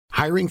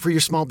Hiring for your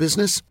small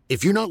business?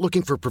 If you're not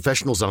looking for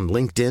professionals on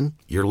LinkedIn,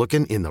 you're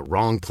looking in the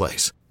wrong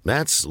place.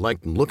 That's like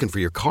looking for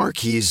your car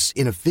keys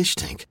in a fish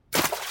tank.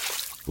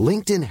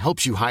 LinkedIn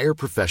helps you hire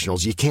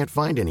professionals you can't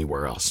find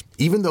anywhere else,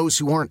 even those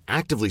who aren't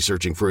actively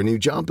searching for a new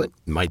job but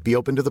might be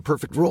open to the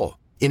perfect role.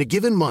 In a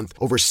given month,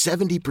 over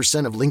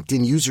 70% of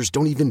LinkedIn users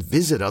don't even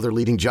visit other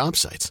leading job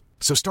sites.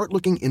 So start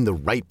looking in the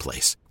right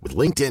place. With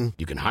LinkedIn,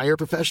 you can hire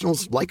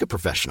professionals like a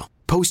professional.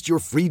 Post your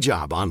free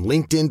job on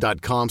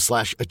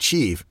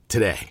linkedin.com/achieve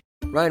today.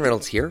 Ryan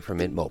Reynolds here from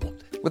Mint Mobile.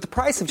 With the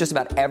price of just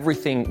about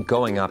everything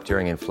going up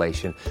during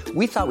inflation,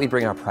 we thought we'd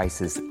bring our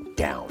prices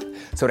down.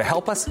 So to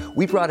help us,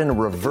 we brought in a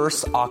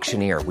reverse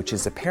auctioneer, which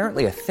is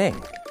apparently a thing.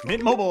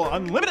 Mint Mobile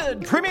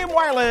Unlimited Premium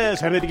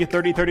Wireless. How to get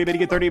 30, 30, bit to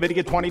get 30, bit to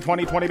get 20,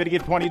 20, 20, bit to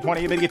get 20,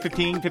 20, bit to get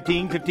 15,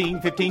 15,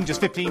 15, 15, just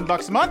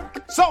 $15 a month?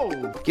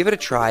 Sold! Give it a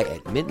try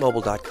at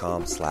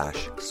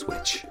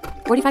mintmobile.com/switch.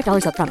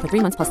 $45 up front for 3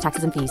 months plus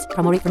taxes and fees.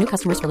 Promo rate for new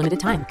customers for limited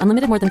time.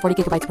 Unlimited more than 40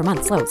 gigabytes per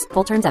month. Slows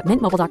full terms at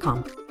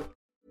mintmobile.com.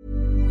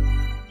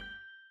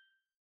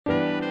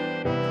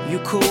 You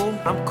cool,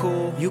 I'm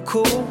cool. You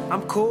cool,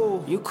 I'm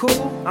cool. You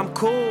cool, I'm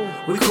cool.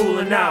 We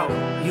coolin' out.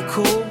 You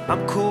cool,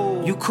 I'm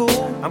cool. You cool,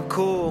 I'm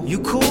cool. You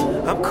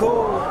cool, I'm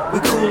cool. We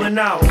coolin'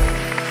 out.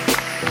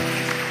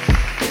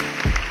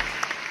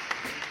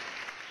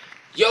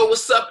 Yo,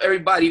 what's up,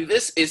 everybody?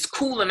 This is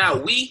Coolin'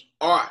 Out. We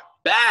are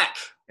back.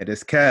 It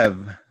is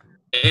Kev.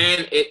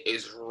 And it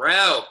is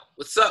Rel.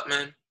 What's up,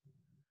 man?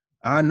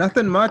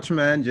 Nothing much,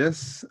 man.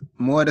 Just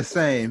more the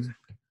same.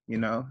 You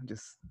know,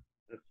 just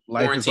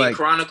life Quarantine is like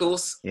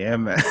Chronicles. Yeah,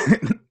 man.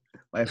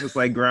 Life is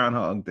like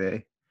Groundhog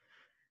Day.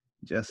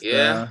 Just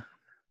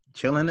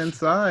chilling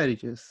inside,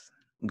 just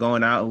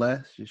going out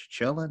less, just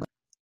chilling.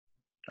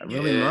 Not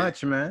really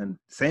much, man.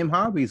 Same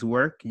hobbies: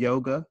 work,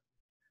 yoga,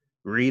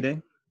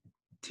 reading,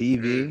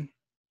 TV,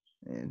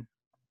 and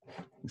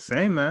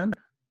same, man.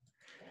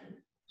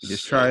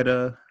 Just try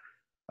to.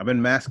 I've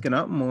been masking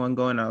up more and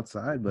going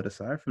outside, but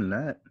aside from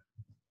that,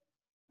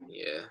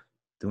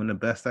 doing the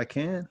best I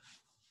can.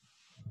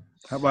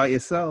 How about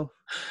yourself?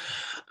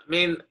 I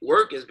mean,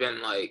 work has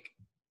been like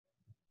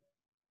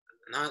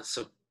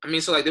so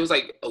there was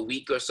like a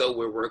week or so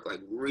where work like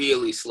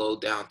really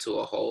slowed down to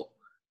a halt,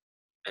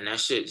 and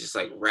that shit just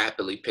like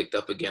rapidly picked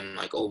up again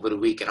like over the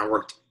week. And I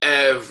worked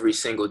every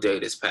single day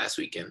this past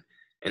weekend,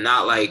 and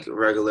not like a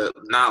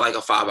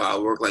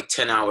 5-hour work, like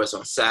 10 hours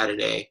on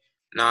Saturday,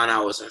 9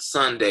 hours on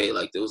Sunday.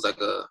 Like there was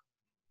like a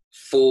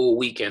full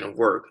weekend of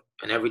work,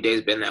 and every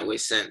day's been that way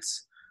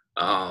since.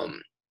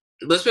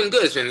 But it's been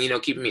good. It's been,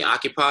 keeping me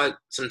occupied.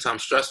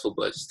 Sometimes stressful,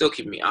 but still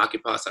keeping me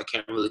occupied, so I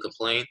can't really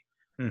complain.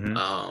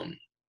 Mm-hmm.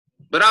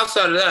 But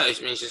outside of that, it's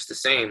just the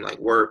same, like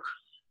work.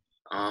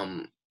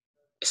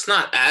 It's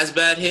not as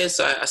bad here,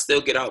 so I still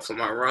get out for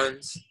my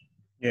runs.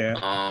 Yeah.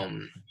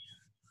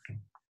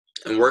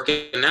 And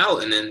working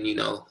out, and then,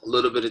 a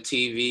little bit of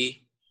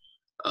TV.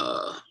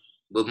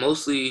 But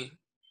mostly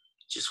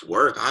just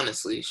work,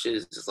 honestly. Shit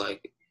is just,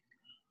 like,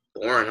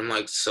 boring. I'm,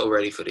 like, so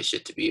ready for this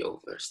shit to be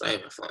over. It's not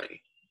even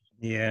funny.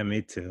 Yeah,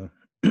 me too.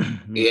 Too.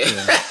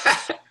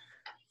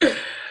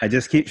 I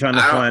just keep trying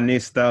to find new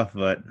stuff,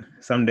 but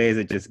some days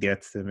it just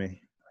gets to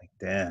me. Like,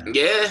 damn.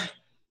 Yeah.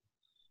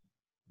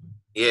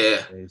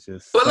 It's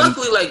just But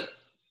luckily, like,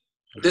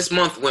 this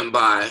month went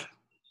by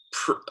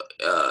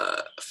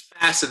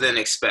faster than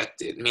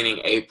expected,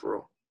 meaning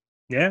April.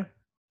 Yeah.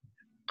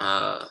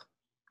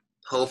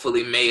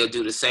 Hopefully May will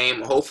do the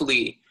same.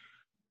 Hopefully,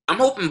 I'm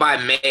hoping by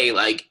May,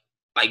 like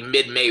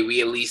mid-May,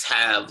 we at least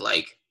have,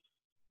 like,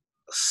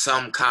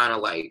 some kind of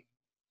like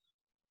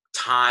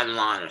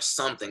timeline or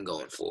something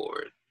going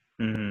forward.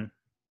 Mm-hmm.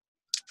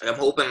 I'm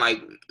hoping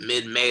like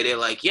mid-May, they're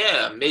like,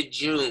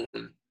 mid-June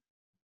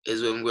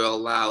is when we'll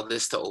allow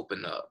this to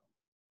open up.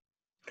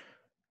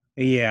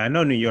 Yeah, I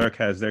know New York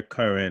has their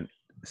current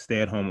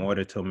stay-at-home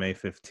order till May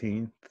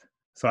 15th.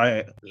 So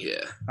I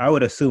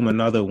would assume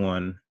another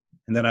one,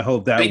 and then I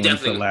hope that one's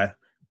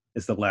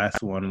is the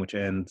last one, which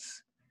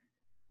ends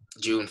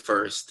June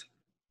 1st.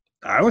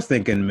 I was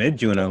thinking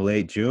mid-June or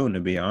late June, to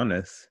be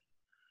honest.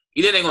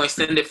 You think they're going to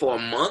extend it for a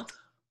month?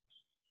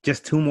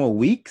 Just 2 more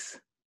weeks?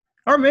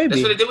 Or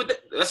maybe. That's what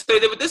they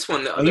did with this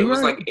one. It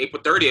was like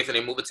April 30th, and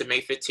they moved it to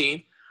May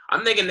 15th.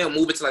 I'm thinking they'll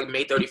move it to like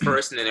May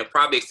 31st, and then they'll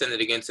probably extend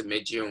it again to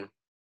mid-June.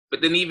 But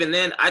then even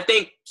then, what I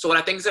think is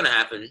going to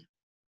happen,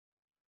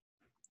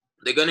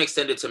 they're going to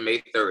extend it to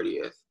May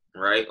 30th,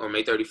 right? Or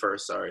May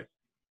 31st, sorry.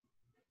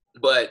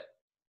 But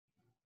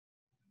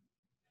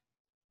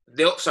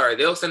they'll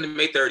extend to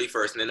May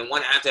 31st, and then the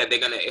one after that,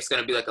 it's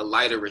gonna be like a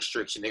lighter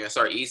restriction. They're gonna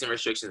start easing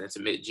restrictions into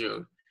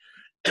mid-June.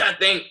 And I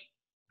think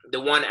the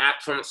one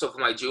from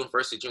like June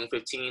 1st to June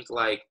 15th,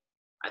 like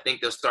I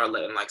think they'll start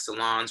letting like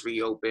salons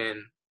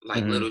reopen,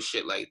 like little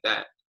shit like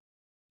that.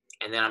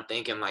 And then I'm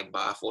thinking like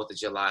by 4th of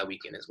July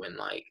weekend is when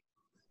like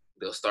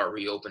they'll start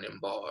reopening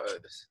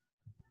bars.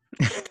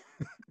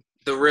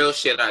 The real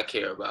shit I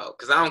care about,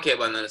 because I don't care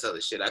about none of this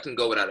other shit. I can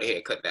go without a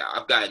haircut now.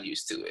 I've gotten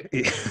used to it.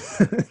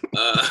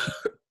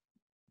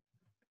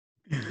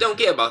 Don't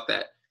care about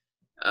that.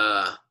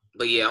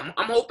 But yeah,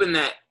 I'm hoping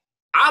that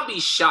I'll be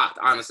shocked,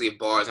 honestly, if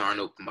bars aren't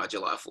open by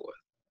July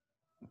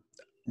 4th.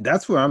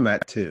 That's where I'm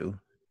at too.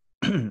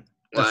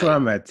 That's where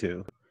I'm at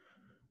too.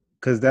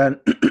 Because then,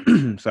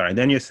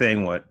 then you're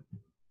saying what?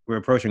 We're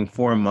approaching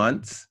 4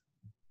 months.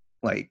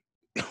 Like,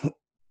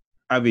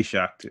 I'd be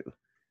shocked too.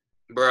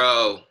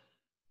 Bro.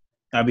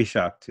 I'd be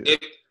shocked too.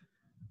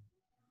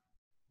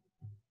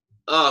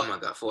 Oh my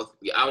God, 4th.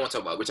 Yeah, I won't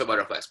talk about it. We're talking about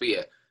our flex. But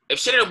yeah, if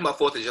shit ain't open by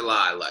 4th of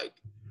July, like,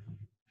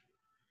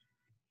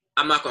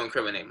 I'm not going to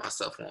incriminate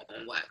myself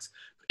on wax.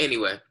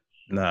 Anyway.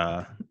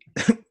 Nah.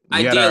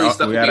 We had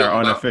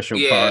our unofficial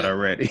pod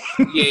already.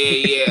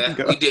 Yeah.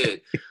 We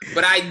did.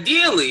 But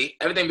ideally,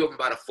 everything be open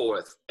by the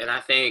 4th. And I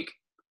think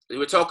we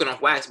were talking on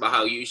wax about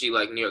how usually,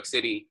 like, New York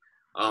City,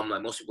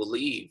 like, most people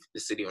leave the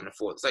city on the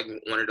 4th. It's like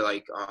one of the,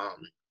 like,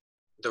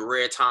 the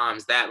rare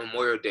times that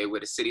Memorial Day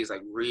where the city is,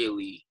 like,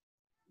 really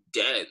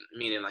dead,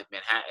 meaning, like,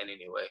 Manhattan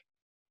anyway.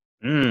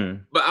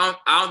 But I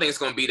don't think it's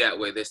going to be that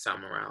way this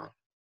time around.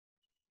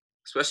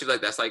 Especially like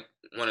that's like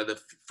one of the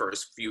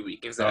first few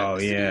weekends. Oh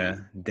yeah,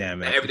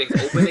 damn it! And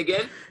everything's open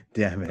again.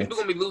 Damn it! People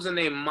gonna be losing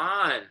their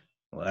mind.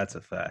 Well, that's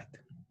a fact.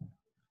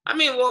 I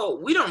mean,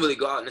 well, we don't really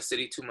go out in the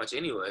city too much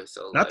anyway,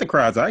 so not like, the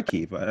crowds I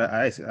keep.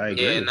 I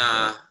agree. Yeah,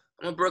 nah.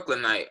 I'm a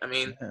Brooklynite. I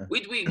mean, we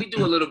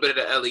do a little bit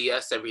of the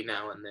LES every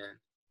now and then.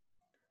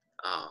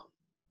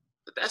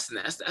 But that's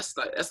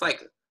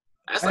like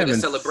a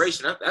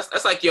celebration.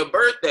 That's like your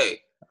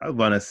birthday. I was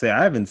gonna say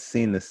I haven't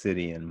seen the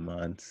city in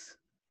months.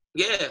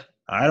 Yeah.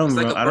 I don't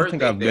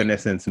think I've been there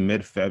since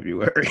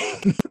mid-February.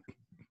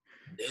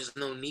 There's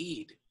no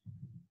need.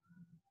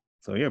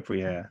 So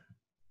yeah.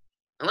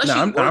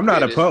 I'm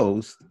not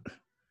opposed.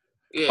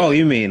 Yeah. Oh,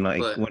 you mean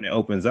like when it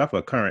opens up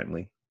or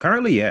currently?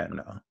 Currently, yeah,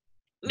 no.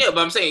 Yeah, but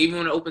I'm saying even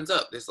when it opens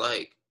up, it's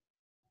like,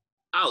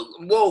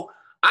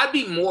 I'd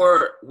be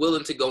more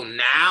willing to go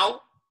now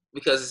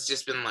because it's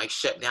just been like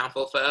shut down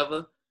for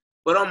forever.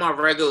 But on my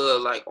regular,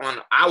 like on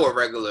our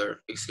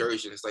regular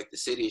excursions, like the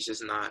city is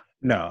just not.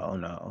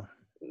 No.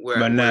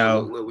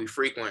 Where we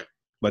frequent.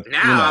 But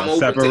now I'm open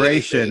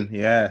separation, to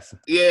yes.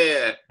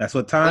 Yeah. That's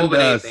what time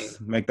does.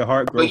 Anything. Make the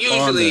heart grow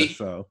fonder.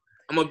 So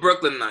I'm a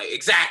Brooklynite.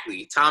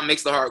 Exactly. Time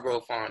makes the heart grow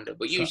fonder.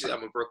 But usually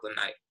I'm a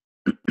Brooklynite.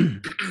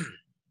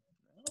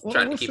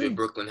 Trying to keep it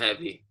Brooklyn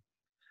heavy.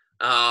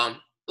 But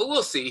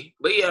we'll see.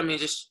 But yeah, I mean,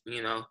 just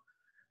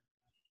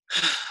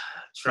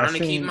trying to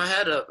keep my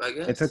head up, I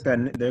guess. It's like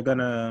that they're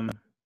gonna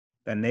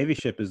that Navy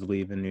ship is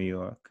leaving New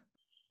York.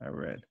 I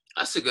read.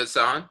 That's a good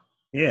sign.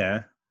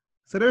 Yeah.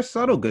 So there's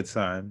subtle good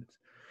signs.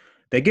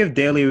 They give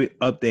daily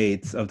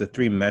updates of the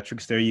 3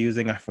 metrics they're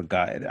using. I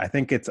forgot. I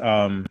think it's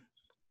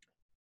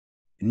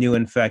new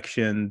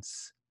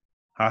infections,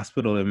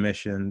 hospital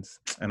admissions,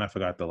 and I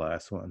forgot the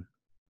last one.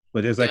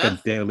 But there's like a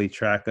daily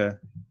tracker.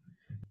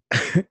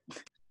 I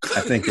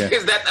think you're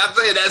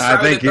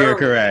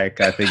correct.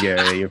 I think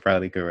you're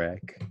probably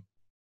correct.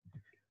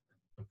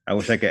 I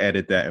wish I could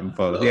edit that in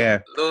post.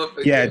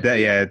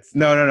 It's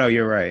no.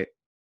 You're right.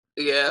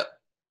 Yeah.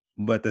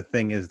 But the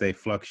thing is, they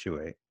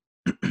fluctuate.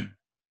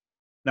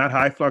 Not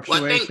high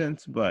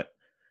fluctuations, but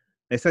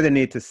they said they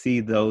need to see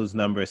those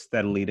numbers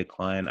steadily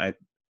decline. I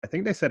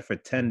think they said for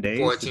 10 days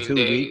 14 to 2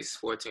 days, weeks.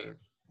 14.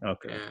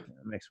 Okay,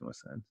 that makes more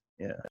sense.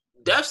 Yeah.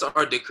 Deaths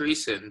are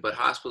decreasing, but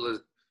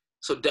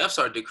deaths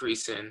are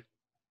decreasing.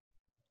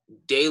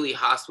 Daily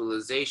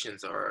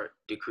hospitalizations are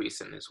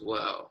decreasing as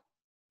well.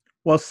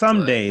 Well,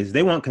 some days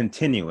they want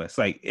continuous.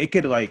 Like it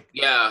could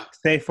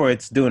say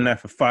it's doing that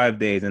for 5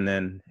 days and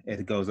then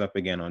it goes up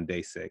again on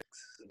day 6.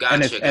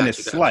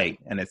 It's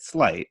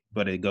slight,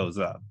 but it goes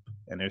up.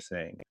 And they're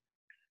saying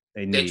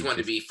they just want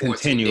to be 14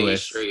 continuous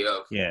days straight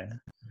up. Yeah.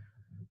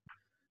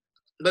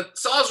 But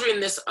so I was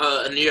reading this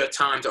a New York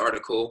Times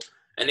article,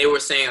 and they were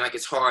saying like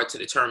it's hard to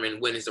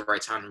determine when is the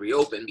right time to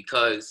reopen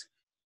because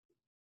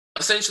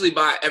essentially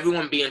by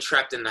everyone being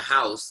trapped in the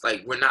house,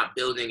 like we're not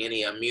building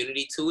any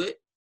immunity to it.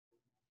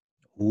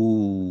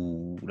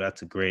 Ooh,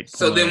 that's a great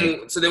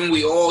point. So then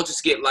we all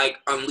just get like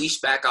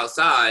unleashed back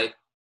outside.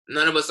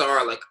 None of us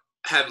are like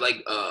have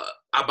like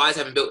our bodies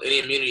haven't built any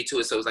immunity to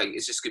it, so it's like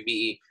it's just could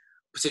be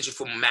potential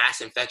for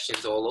mass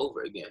infections all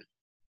over again.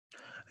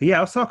 Yeah,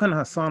 I was talking to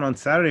Hassan on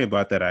Saturday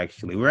about that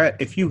actually.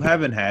 If you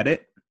haven't had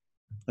it,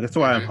 that's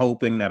why I'm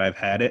hoping that I've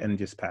had it and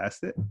just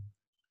passed it,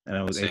 and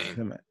I was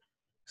asymptomatic.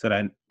 So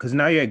that because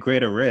now you're at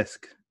greater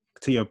risk.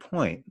 To your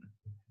point,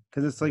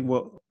 because it's like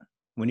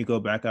when you go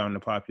back out in the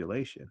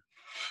population.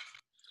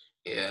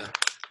 Yeah,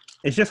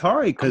 it's just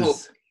hard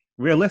because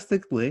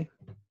realistically,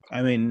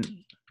 I mean,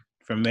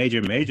 for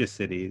major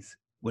cities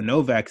with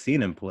no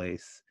vaccine in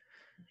place,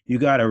 you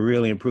got to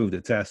really improve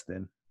the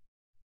testing.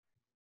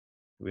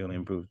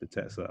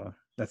 So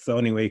that's the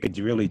only way you could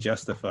really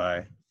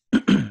justify.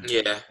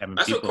 Yeah,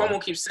 that's what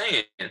Cuomo keeps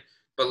saying.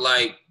 But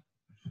like,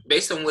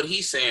 based on what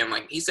he's saying,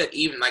 like he said,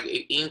 even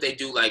if they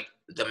do like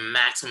the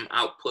maximum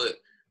output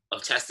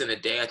of testing a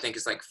day, I think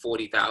it's like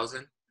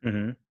 40,000.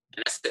 Mm-hmm.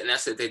 And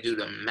that's if they do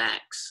the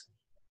max.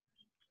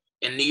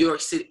 In New York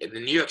City, in the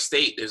New York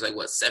State, there's like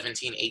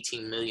 17,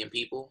 18 million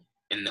people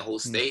in the whole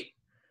state.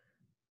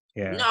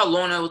 Yeah. You know how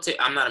long that would take?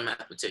 I'm not a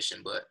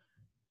mathematician, but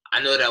I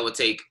know that would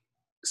take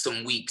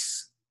some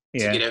weeks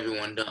to Yeah. get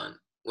everyone done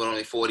with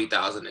only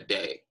 40,000 a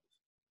day.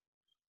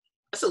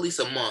 That's at least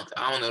a month.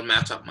 I don't know the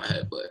math top of my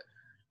head, but.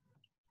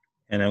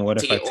 And then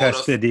what if I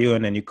tested you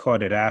and then you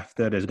caught it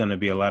after? There's going to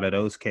be a lot of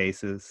those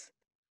cases.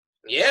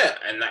 Yeah,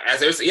 and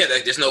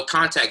there's no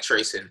contact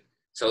tracing.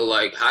 So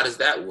like, how does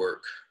that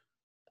work?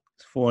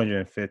 It's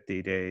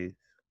 450 days.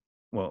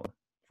 Well,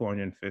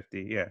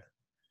 450, yeah.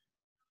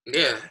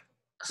 Yeah,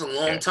 that's a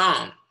long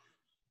time.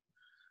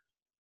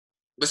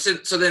 But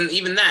so then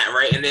even that,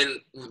 right? And then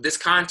this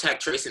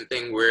contact tracing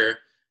thing where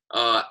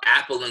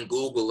Apple and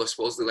Google are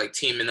supposedly like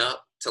teaming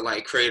up to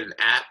like create an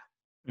app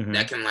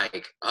that can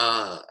like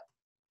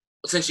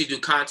essentially do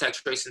contact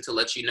tracing to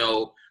let you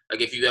know like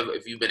if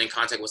you've been in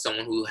contact with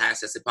someone who has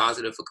tested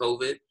positive for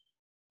COVID.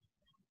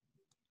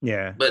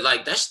 Yeah. But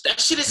like that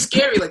shit is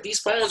scary. Like these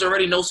phones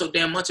already know so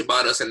damn much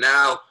about us, and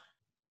now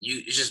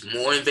it's just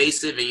more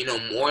invasive, and you know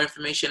more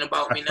information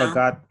about me now.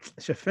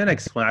 Shafin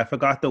explained. I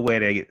forgot the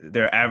way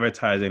they're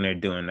advertising. They're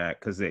doing that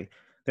because they're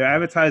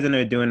advertising.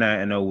 They're doing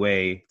that in a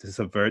way to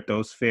subvert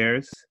those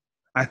fears.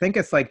 I think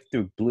it's like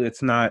through Blue.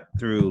 It's not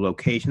through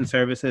location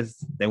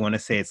services. They want to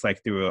say it's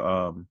like through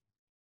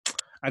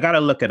I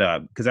gotta look it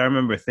up because I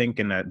remember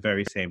thinking that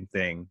very same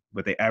thing,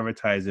 but they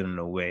advertise it in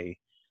a way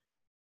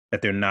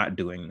that they're not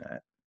doing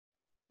that.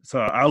 So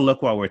I'll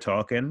look while we're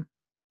talking.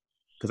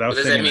 Does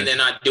that mean they're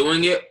not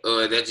doing it,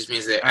 or that just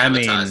means they're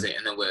advertising it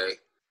in a way?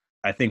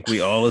 I think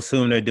we all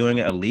assume they're doing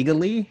it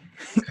illegally.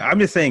 I'm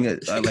just saying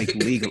it like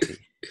legally.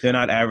 They're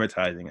not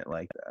advertising it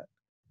like that.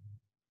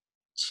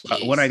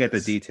 Jesus. When I get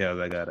the details,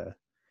 I gotta.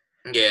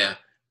 Yeah,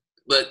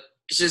 but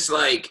it's just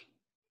like.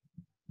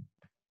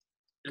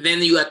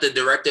 Then you got the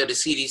director of the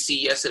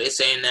CDC yesterday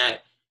saying that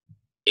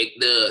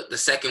the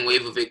second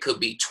wave of it could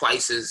be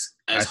twice as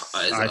I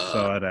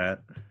saw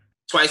that.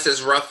 Twice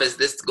as rough as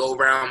this go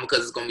around because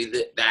it's gonna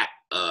be that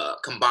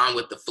combined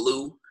with the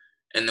flu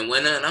in the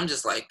winter, and I'm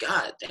just like,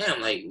 God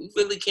damn, like we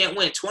really can't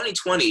win.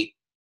 2020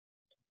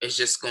 is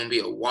just gonna be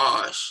a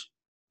wash.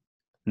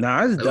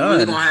 Nah, it's like, done.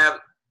 We're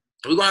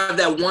gonna have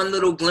that one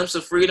little glimpse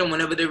of freedom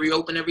whenever they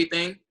reopen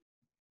everything,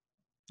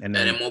 and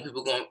then more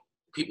people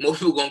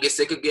gonna get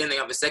sick again. They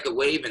have a second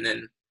wave, and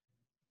then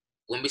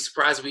wouldn't be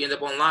surprised if we end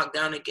up on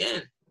lockdown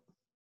again,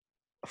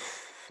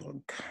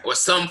 or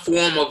some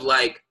form of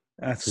like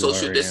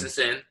social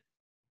distancing.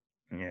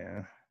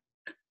 Yeah.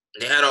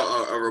 They had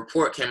a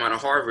report came out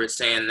of Harvard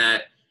saying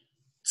that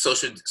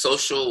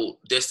social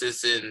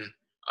distancing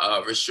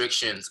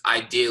restrictions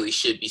ideally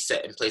should be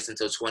set in place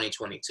until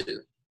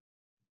 2022.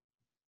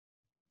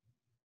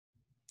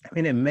 I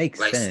mean, it makes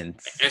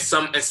sense in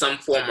some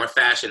form or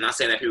fashion. Not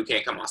saying that people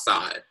can't come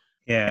outside.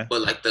 Yeah.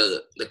 But like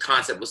the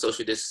concept of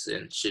social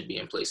distancing should be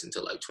in place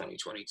until like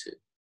 2022.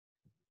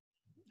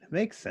 It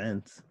makes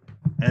sense.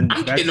 And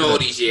I'm getting all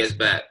these years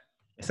back.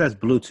 It says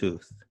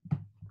Bluetooth,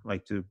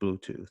 like the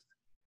Bluetooth.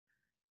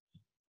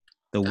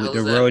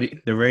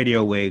 The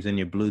radio waves in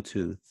your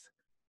Bluetooth.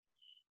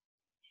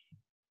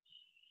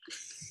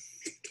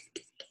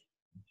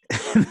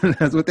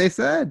 That's what they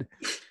said.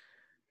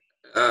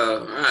 All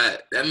right.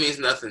 That means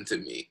nothing to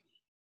me.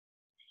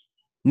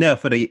 No,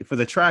 for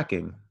the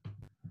tracking.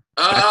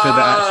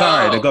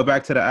 Sorry, to go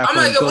back to the Apple.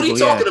 I'm like, what are you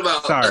talking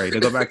about? Sorry, to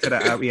go back to the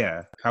app.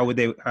 Yeah, how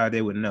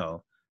they would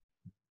know?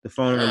 The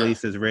phone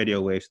releases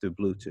radio waves through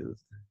Bluetooth.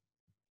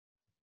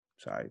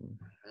 Sorry.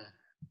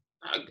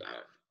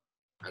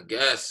 I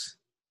guess.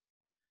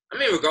 I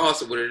mean,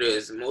 regardless of what it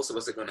is, most of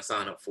us are going to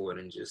sign up for it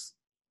and just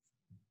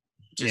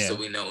so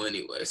we know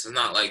anyway. So it's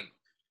not like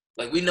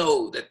we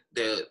know that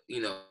the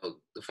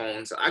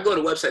phones. I go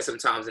to the website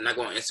sometimes and I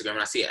go on Instagram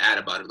and I see an ad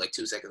about it like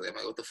 2 seconds later. I'm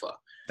like, what the fuck?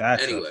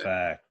 That's a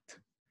fact.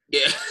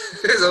 Yeah.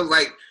 So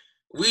like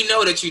we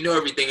know that you know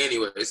everything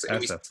anyway. So, and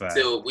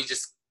we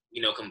just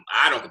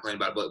I don't complain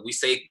about it, but we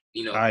say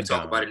we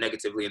talk about it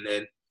negatively and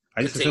then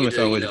I just assume it's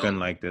always been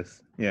like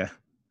this. Yeah.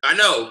 I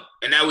know.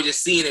 And now we're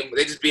just seeing it.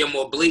 They're just being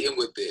more blatant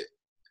with it.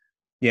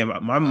 Yeah,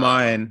 my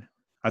mind,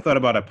 I thought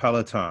about a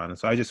Peloton.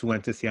 So I just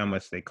went to see how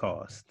much they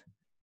cost.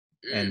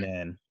 And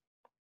then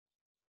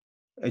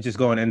I just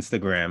go on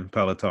Instagram,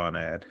 Peloton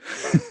ad.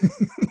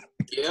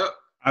 Yep.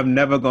 I've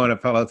never gone to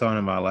Peloton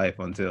in my life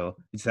until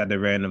I just had the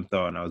random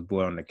thought and I was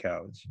bored on the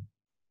couch.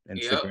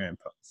 Instagram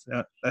posts.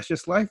 That's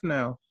just life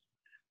now.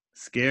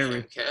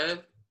 Scary.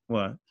 Kev,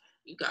 what?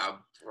 You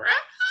got breath?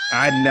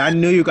 I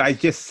knew you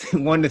guys just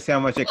wanted to see how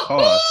much it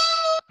cost.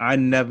 I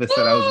never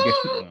said I was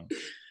getting them.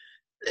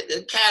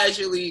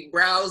 Casually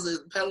browsing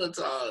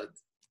Peloton.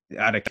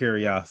 Out of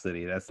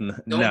curiosity.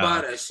 Don't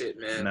buy that shit,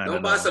 man.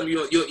 Don't buy something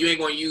you ain't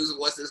gonna use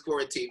once this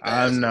quarantine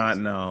passes. I'm not,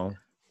 no.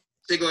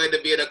 They're going to end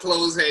up being a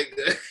clothes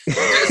hanger.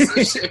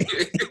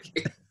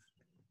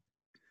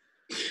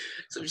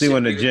 See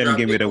when the gym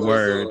give me the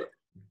word.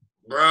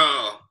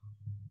 Bro.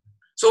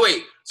 So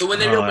wait. So when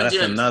they open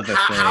gyms,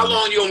 how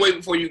long you gonna wait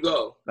before you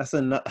go? That's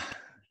enough.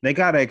 They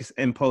gotta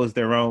impose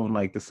their own,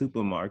 like the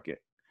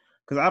supermarket.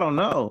 Because I don't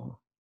know.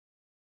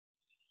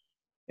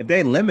 If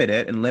they limit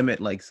it and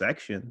limit like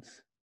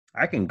sections,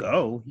 I can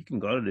go. You can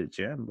go to the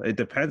gym. But it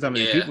depends how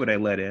many people they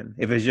let in.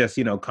 If it's just,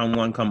 come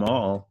one, come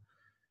all,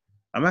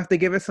 I'm gonna have to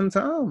give it some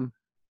time.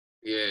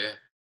 Yeah.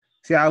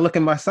 See, I look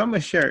at my summer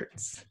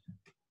shirts.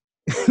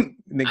 And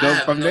they go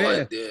from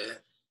there.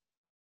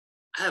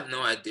 I have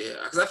no idea.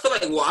 Because I feel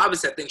like, well,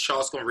 obviously, I think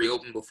Charlotte's going to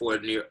reopen before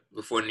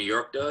New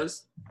York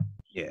does.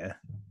 Yeah.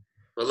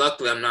 But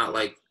luckily, I'm not,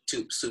 like,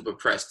 too super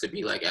pressed to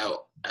be, like,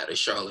 out at a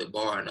Charlotte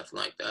bar or nothing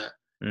like that.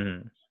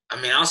 Mm-hmm.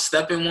 I mean, I'll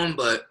step in one,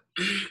 but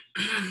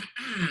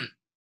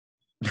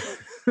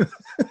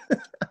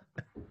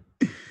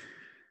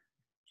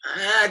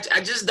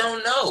I just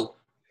don't know.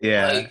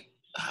 Yeah. Like,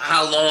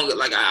 how long,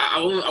 like, I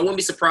wouldn't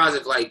be surprised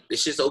if, like, the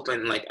shit's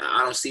open, like,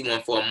 I don't see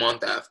one for a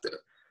month after.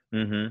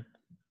 Mm-hmm.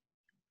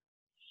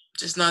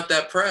 Just not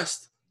that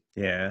pressed.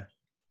 Yeah.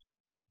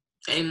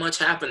 Ain't much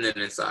happening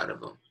inside of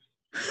them.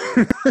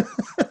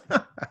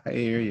 I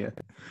hear you.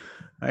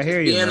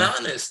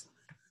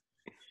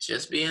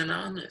 Just being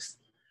honest.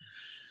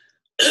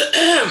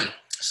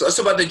 So it's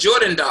about the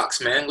Jordan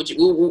docs, man. What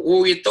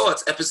were your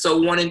thoughts?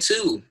 Episode 1 and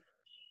 2.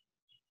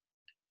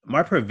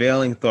 My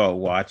prevailing thought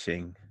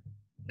watching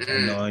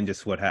and knowing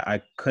just what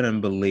I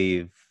couldn't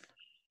believe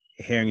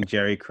hearing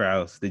Jerry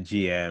Krause, the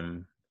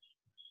GM,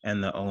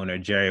 and the owner,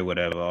 Jerry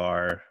whatever,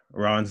 or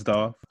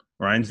Reinsdorf?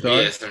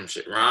 Yeah, some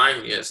shit.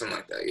 Ryan, yeah, something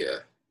like that, yeah.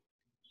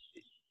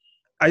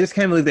 I just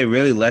can't believe they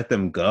really let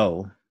them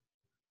go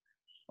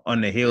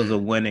on the heels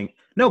of winning.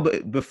 No,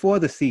 but before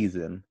the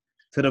season,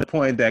 to the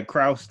point that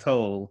Krause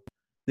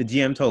the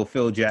GM told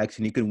Phil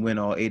Jackson, you can win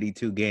all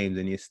 82 games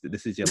and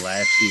this is your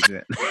last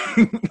season.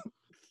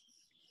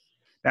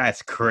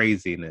 That's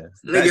craziness.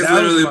 Niggas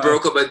literally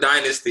broke up a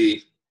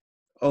dynasty.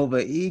 Over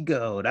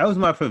ego. That was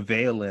my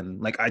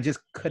prevailing. Like, I just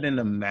couldn't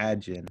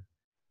imagine.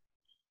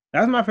 That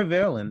was my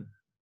prevailing.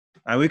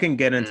 And we can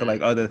get into,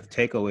 like, other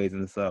takeaways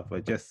and stuff,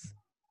 but just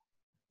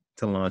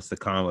to launch the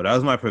convo, that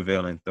was my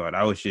prevailing thought.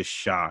 I was just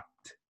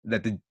shocked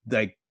that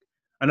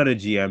I know the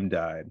GM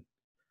died,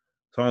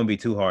 so I won't be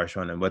too harsh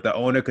on him, but the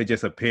owner could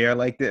just appear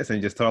like this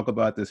and just talk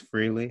about this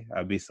freely.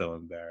 I'd be so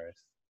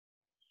embarrassed.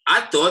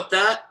 I thought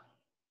that,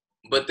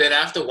 but then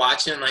after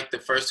watching, like, the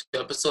first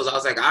few episodes, I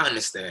was like, I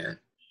understand.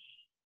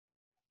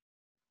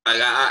 Like,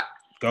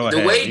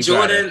 the way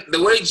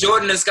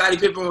Jordan and Scottie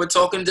Pippen were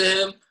talking to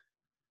him,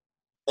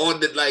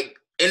 and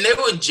they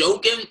were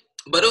joking,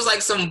 but it was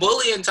like some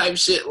bullying type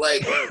shit.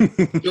 Like,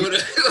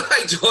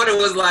 Jordan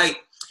was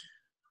like,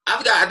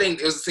 I think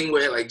it was a scene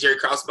where, like, Jerry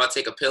Krause was about to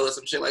take a pill or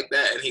some shit like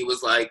that, and he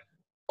was like,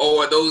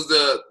 "Oh, are those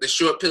the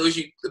short pills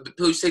the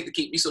pills you take to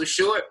keep me so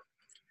short?"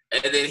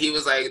 And then he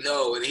was like,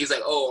 "No," and he's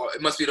like, "Oh,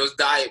 it must be those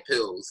diet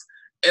pills."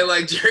 And,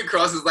 like, Jerry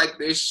Krause is like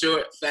this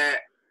short, fat,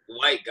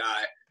 white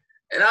guy.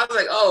 And I was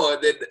like, oh,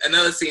 and then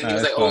another scene, he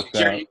was like, oh,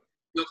 Jerry,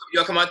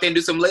 you'll come out there and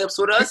do some layups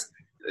with us?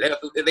 They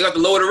got to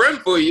lower the rim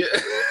for you.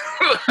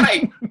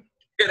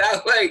 And I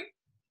was like.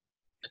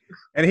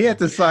 And he had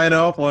to sign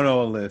off on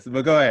all this.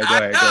 But go ahead.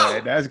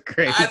 That's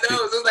crazy. I know.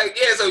 So it's like,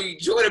 yeah, so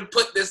Jordan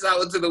put this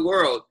out into the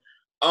world.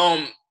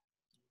 And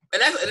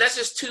that's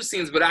just 2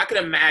 scenes, but I could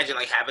imagine,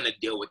 like, having to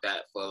deal with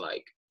that for,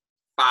 like,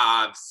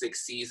 5-6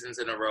 seasons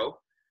in a row.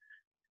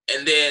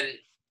 And then.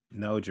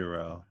 No,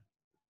 Jarrell.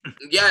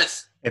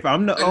 Yes. If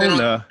I'm the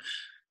owner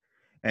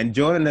and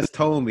Jordan has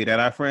told me that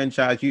our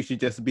franchise used to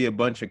just be a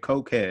bunch of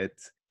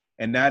cokeheads,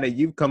 and now that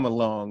you've come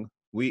along,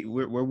 we're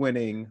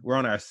winning. We're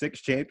on our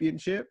 6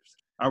 championships.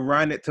 I'm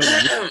riding it till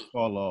the wheels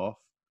fall off.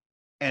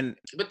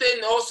 But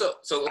then also,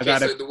 so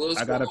the wheels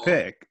fall off. I got to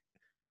pick.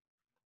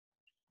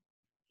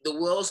 The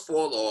wheels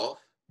fall off.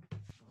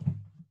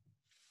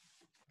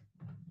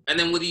 And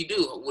then what do you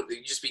do? Would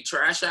you just be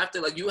trash after?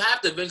 Like, you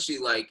have to eventually,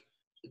 like,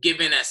 give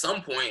in at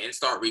some point and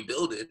start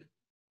rebuilding.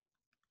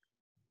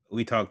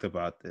 We talked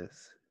about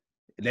this.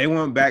 They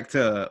went back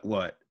to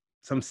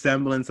some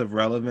semblance of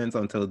relevance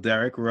until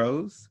Derrick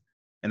Rose,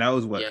 and that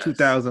was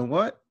 2000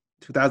 what?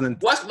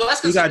 2000.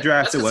 He got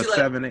drafted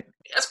 7, 8.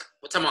 That's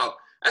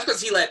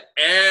because he let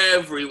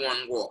everyone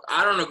walk.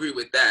 I don't agree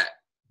with that.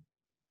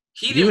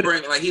 He didn't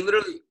bring he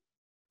literally.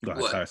 Go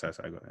ahead.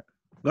 Sorry. Go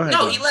ahead.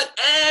 No, he let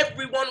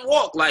everyone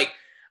walk. Like,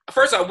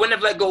 first, I wouldn't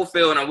have let go of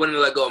Phil, and I wouldn't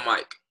have let go of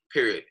Mike.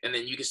 Period. And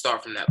then you can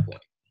start from that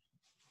point.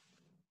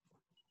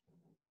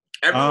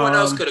 Everyone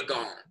else could have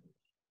gone.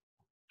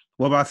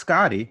 What about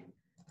Scottie?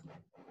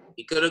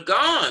 He could have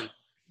gone.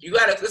 You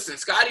got to listen.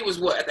 Scottie was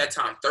what at that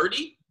time?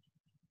 30?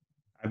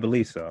 I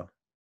believe so.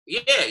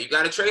 Yeah, you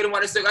got to trade him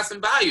while they still got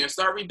some value and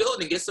start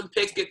rebuilding. Get some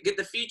picks. Get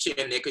the future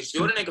in there because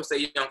Jordan ain't gonna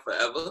stay young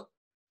forever.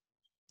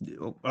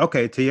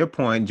 Okay, to your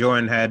point,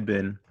 Jordan had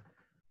been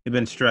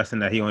stressing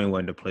that he only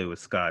wanted to play with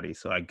Scottie.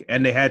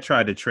 And they had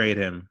tried to trade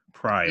him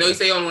prior. No, he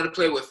said he only wanted to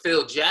play with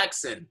Phil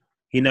Jackson.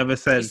 He never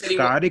said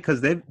Scottie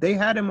because they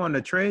had him on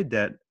the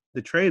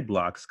trade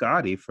block,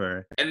 Scottie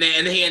for. And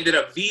then he ended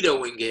up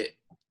vetoing it.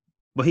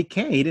 But he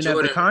can't. He didn't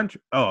have the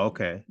contract. Oh,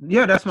 okay.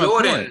 Yeah, that's my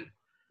point.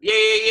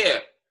 Yeah.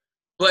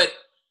 But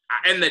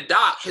in the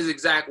doc, his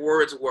exact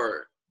words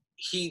were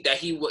he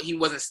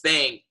wasn't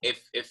staying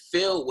if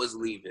Phil was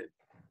leaving.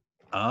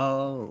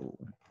 Oh,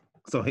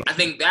 so I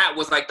think that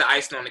was like the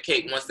icing on the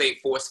cake. Once they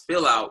forced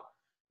Phil out,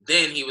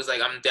 then he was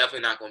like, "I'm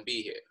definitely not going to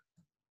be here."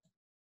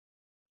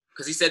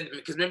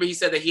 because remember he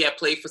said that he had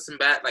played for some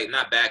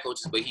not bad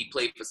coaches, but he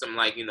played for some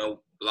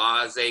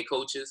blasé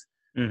coaches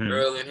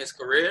early in his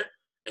career,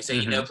 and said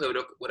he never played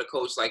with a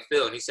coach like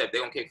Phil. And he said if they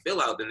don't kick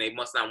Phil out, then they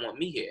must not want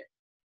me here.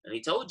 And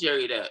he told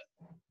Jerry that.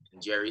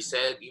 And Jerry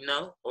said,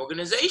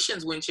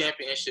 organizations win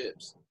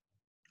championships.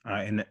 All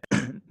right, in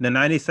the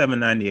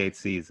 97-98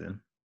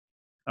 season.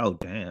 Oh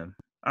damn!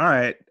 All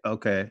right,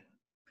 okay.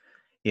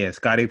 Yeah,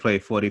 Scotty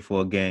played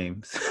 44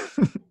 games.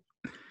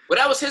 Well,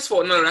 that was his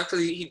fault. No, that's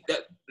because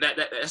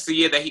that's the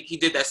year that he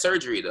did that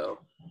surgery, though.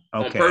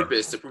 Okay. On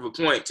purpose to prove a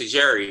point to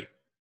Jerry.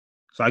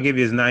 So I'll give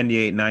you his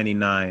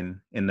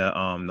 98-99 in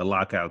the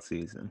lockout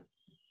season.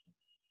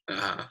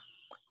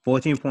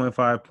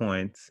 14.5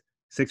 points,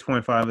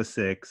 6.5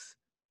 assists.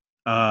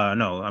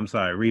 No, I'm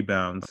sorry,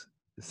 rebounds,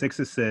 6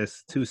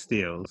 assists, 2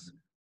 steals,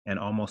 and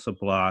almost a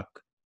block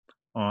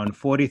on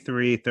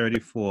 43,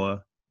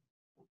 34.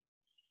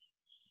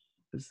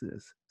 What's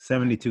this?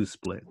 72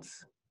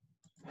 splits.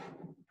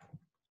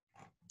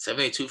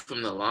 72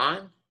 from the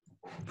line?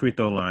 Free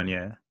throw line,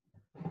 yeah.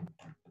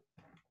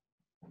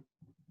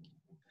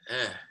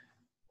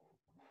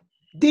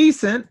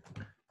 Decent.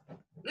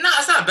 No,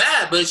 it's not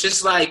bad, but it's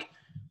just like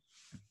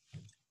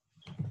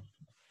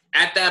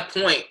at that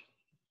point,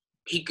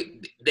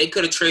 they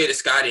could have traded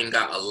Scotty and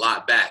got a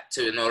lot back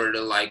in order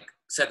to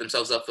set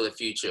themselves up for the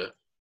future.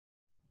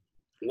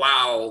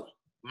 Wow.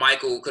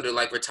 Michael could have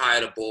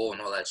retired a ball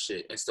and all that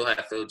shit and still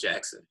have Phil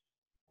Jackson.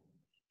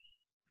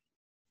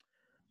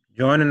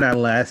 Joining that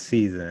last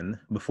season,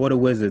 before the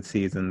Wizards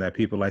season that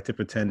people like to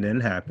pretend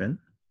didn't happen.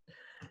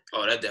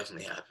 Oh, that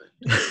definitely happened.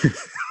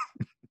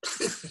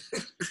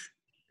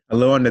 A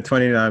little under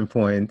 29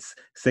 points,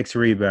 6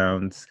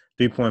 rebounds,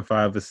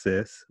 3.5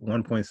 assists,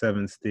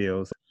 1.7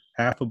 steals,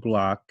 half a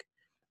block.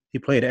 He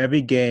played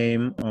every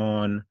game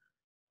on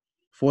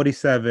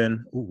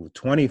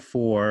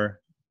 24,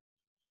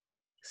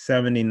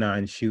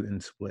 79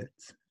 shooting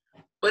splits.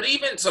 But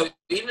even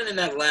in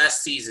that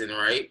last season,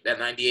 right? That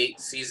 98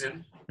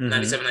 season,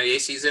 97-98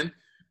 season,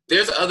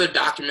 there's other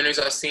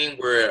documentaries I've seen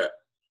where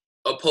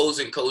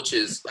opposing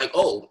coaches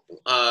was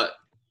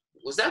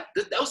that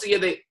was the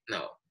year it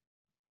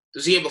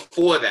was the year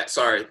before that,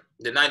 sorry.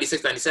 The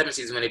 96-97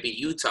 season when they beat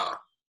Utah.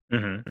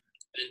 And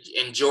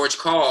George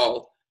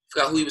Karl,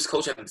 forgot who he was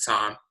coaching at the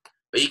time,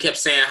 but he kept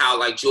saying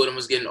how Jordan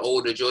was getting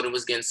older, Jordan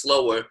was getting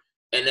slower,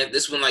 and then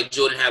this one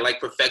Jordan had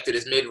perfected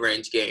his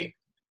mid-range game.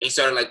 And he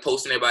started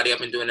posting everybody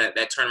up and doing that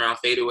turnaround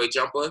fadeaway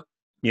jumper.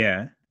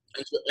 Yeah.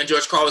 And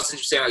George Karl was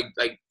saying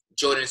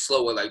Jordan is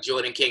slower,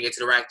 Jordan can't get to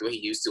the rack the way he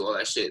used to, all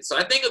that shit. So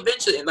I think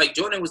eventually, and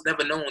Jordan was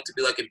never known to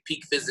be in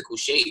peak physical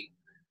shape.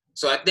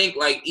 So I think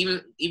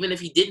even if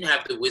he didn't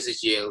have the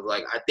Wizards year,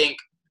 I think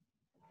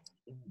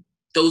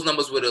those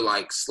numbers would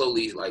have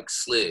slowly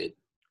slid.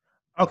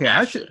 Okay,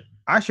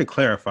 I should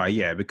clarify,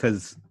 yeah,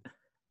 because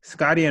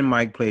Scotty and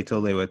Mike played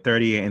till they were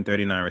 38 and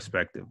 39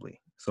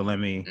 respectively. So let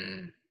me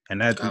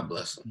and that God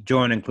bless him.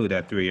 Jordan include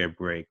that 3-year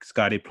break.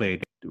 Scotty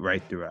played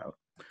right throughout.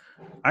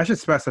 I should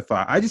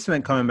specify. I just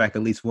meant coming back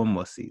at least one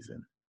more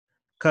season,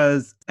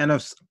 because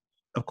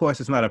of course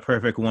it's not a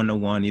perfect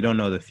 1-to-1. You don't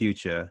know the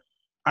future.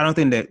 I don't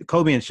think that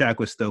Kobe and Shaq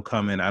was still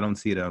coming. I don't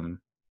see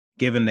them,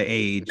 given the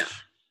age,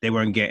 they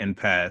weren't getting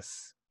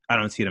past. I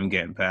don't see them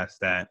getting past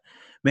that.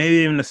 Maybe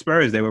even the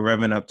Spurs, they were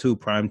revving up too,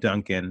 prime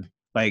Duncan.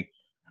 I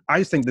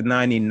just think the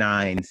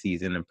 99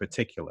 season in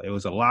particular, it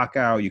was a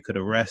lockout. You could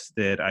have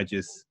rested.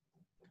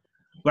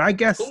 But I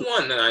guess. Who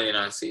won the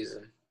 99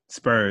 season?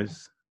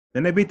 Spurs.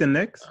 Then they beat the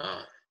Knicks.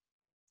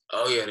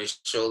 Oh yeah, they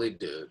surely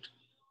did.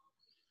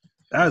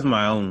 That was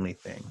my only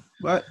thing.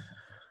 But.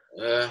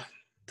 Yeah.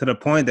 To the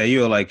point that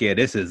you were like, yeah,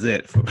 this is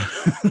it.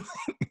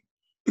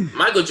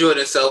 Michael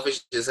Jordan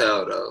selfish as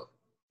hell, though.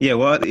 Yeah,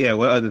 what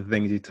other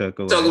things you took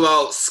away? Talk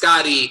about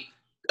Scotty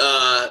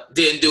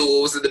didn't do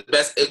what was in the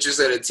best interest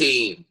of the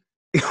team.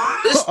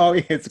 Oh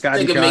yeah,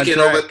 Scotty making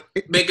over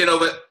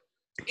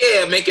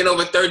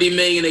 $30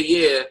 million a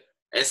year,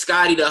 and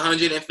Scotty the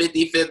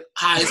 155th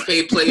highest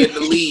paid player in the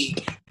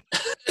league.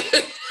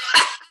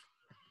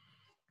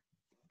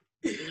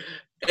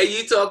 And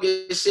you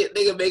talking shit,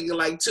 nigga making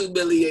 $2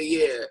 million a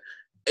year.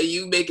 And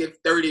you making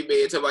 $30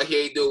 million, talking about he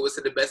ain't doing what's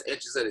in the best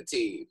interest of the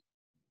team.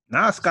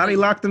 Nah, Scotty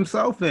locked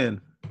himself in.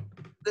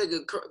 Nigga,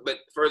 but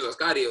first of all,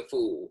 Scotty a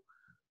fool.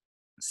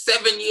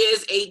 7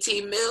 years,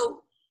 18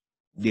 mil?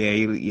 Yeah,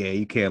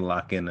 you can't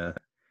lock in a.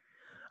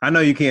 I know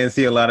you can't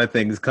see a lot of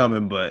things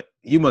coming, but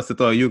you must have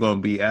thought you were gonna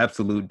be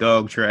absolute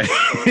dog trash.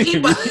 he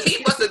must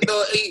have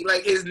thought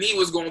his knee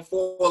was gonna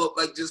fall off.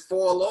 This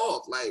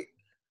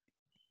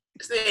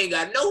thing ain't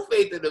got no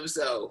faith in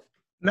himself.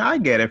 No, I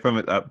get it from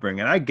his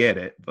upbringing. I get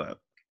it, but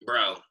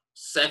bro,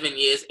 7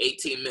 years,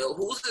 18 mil.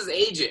 Who's his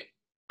agent?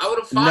 I would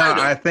have fired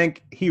him. I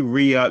think he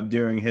re-upped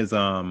during his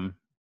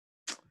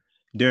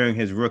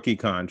rookie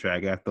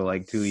contract after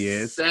 2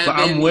 years. But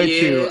I'm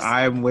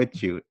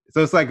with you.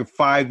 So it's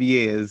 5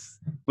 years,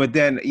 but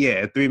then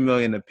 $3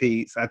 million a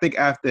piece. I think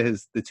after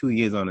the 2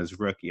 years on his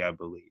rookie, I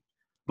believe.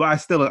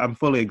 But I'm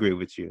fully agree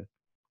with you.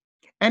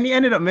 And he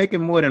ended up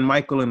making more than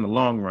Michael in the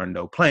long run,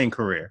 though. Playing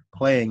salary.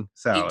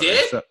 He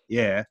did? So,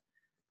 yeah.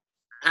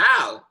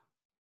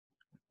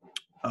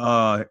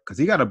 Because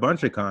he got a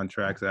bunch of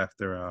contracts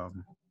after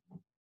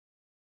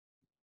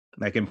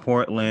like in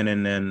Portland,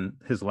 and then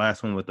his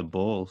last one with the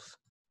Bulls.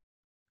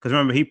 Because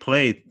remember, he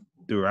played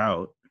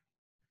throughout.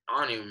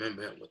 I don't even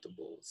remember him with the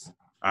Bulls.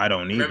 I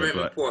don't either. Remember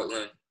him in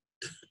Portland.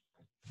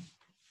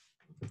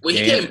 He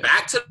came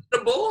back to the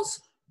Bulls?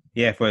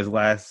 Yeah, for his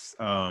last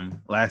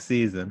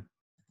season.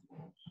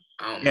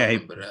 I don't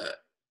remember that.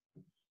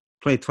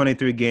 Played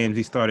 23 games.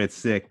 He started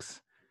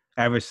 6,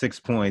 averaged 6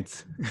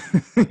 points.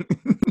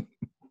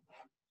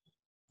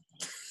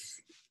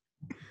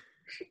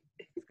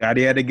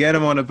 Scotty had to get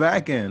him on the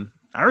back end.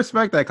 I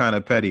respect that kind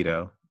of petty,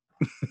 though.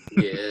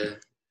 Yeah.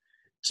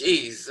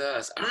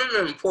 Jesus. I remember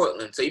him in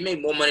Portland. So he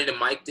made more money than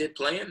Mike did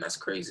playing? That's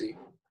crazy.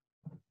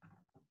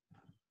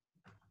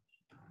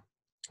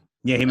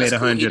 Yeah, he made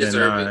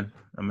 109.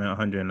 I mean,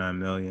 109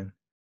 million.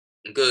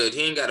 Good.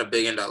 He ain't got a $1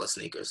 billion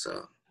sneaker,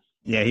 so.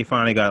 Yeah, he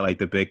finally got like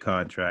the big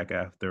contract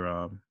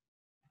after,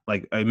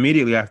 like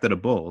immediately after the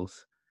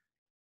Bulls.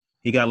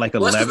 He got like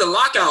 11. The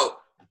lockout.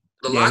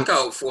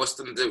 Lockout forced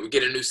him to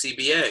get a new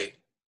CBA.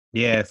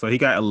 Yeah, so he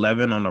got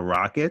 11 on the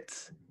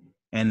Rockets,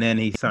 and then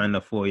he signed a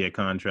 4-year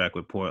contract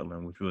with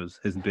Portland, which was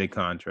his big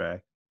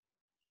contract.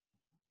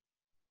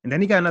 And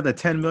then he got another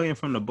 10 million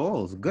from the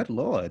Bulls. Good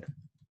Lord.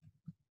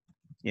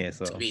 Yeah,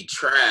 so to be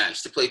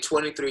trash, to play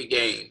 23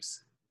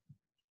 games.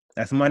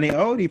 That's money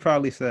owed, he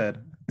probably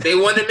said. They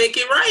want to make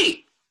it right.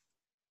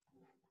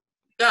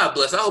 God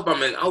bless. I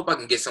hope I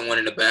can get someone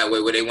in a bad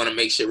way where they want to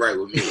make shit right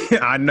with me.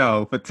 I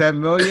know. For 10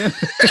 million?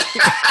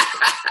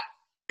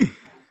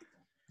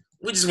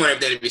 We just want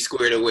everything to be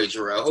squared away,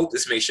 Jarrell. Hope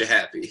this makes you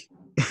happy.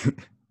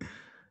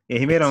 Yeah,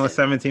 he made almost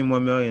 17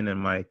 more million than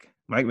Mike.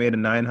 Mike made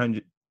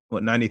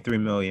 93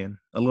 million.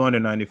 A little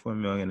under 94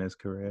 million in his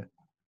career.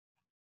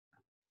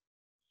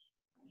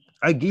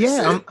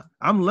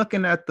 I'm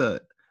looking at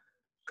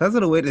because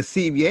of the way the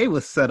CBA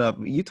was set up,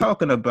 you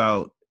talking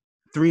about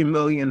 3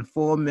 million,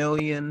 4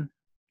 million.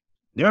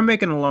 They're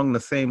making along the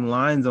same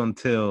lines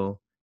until,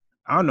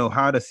 I don't know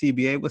how the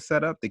CBA was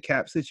set up, the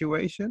cap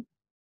situation.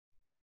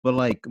 But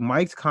like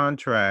Mike's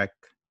contract,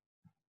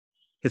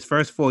 his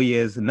first 4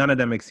 years, none of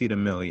them exceed $1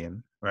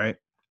 million, right?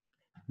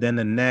 Then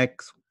the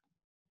next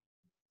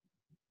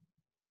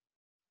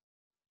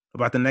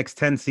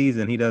 10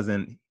 seasons,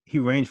 he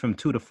ranged from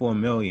 2 to 4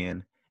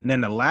 million. And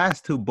then the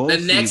last 2 Bulls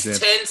seasons. The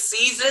next 10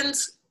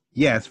 seasons?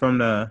 Yes, from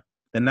the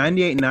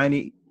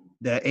 98-90,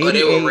 the 88,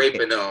 they were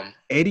raping them.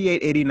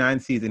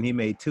 88-89 season, he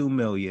made $2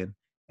 million.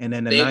 And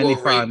then the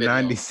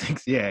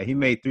 95-96, yeah, he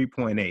made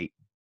 3.8.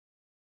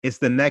 It's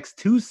the next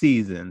 2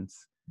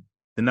 seasons,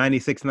 the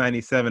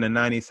 96-97 and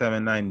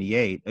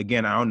 97-98.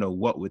 Again, I don't know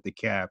what with the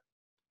cap.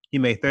 He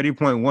made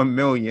 30.1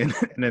 million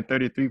and then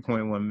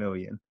 33.1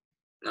 million.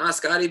 Nah,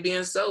 Scotty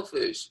being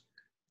selfish.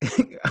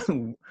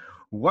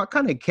 What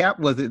kind of cap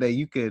was it that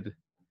you could?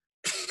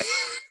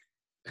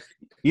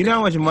 You know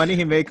how much money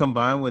he made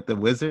combined with the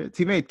Wizards?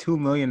 He made $2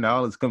 million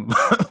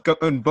combined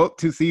in both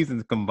 2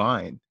 seasons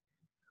combined.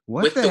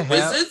 What with the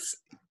hell? Wizards?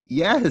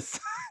 Yes.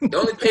 They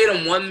only paid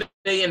him $1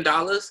 million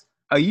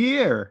a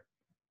year.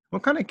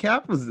 What kind of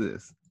cap was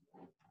this?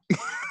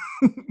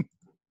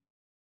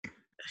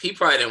 He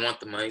probably didn't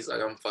want the money. He's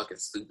like, I'm fucking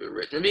stupid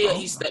rich. Maybe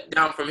he stepped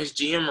down from his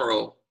GM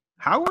role.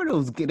 How were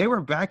those? They were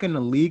back in the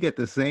league at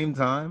the same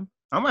time.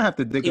 I'm gonna have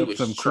to dig up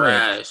some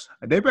trash. clips.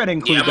 They better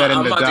include that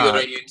in the doc. I'm about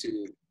to go to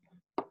YouTube.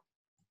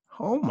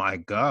 Oh my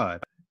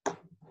god.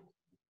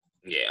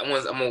 Yeah, I'm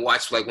gonna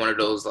watch like one of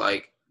those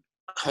like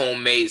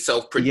homemade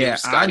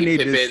self-produced Scottie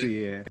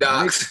Pippen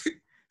docs.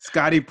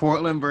 Scottie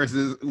Portland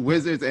versus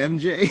Wizards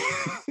MJ.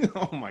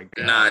 Oh my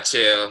god. Nah,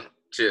 chill.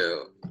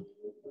 You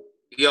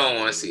don't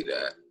want to see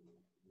that.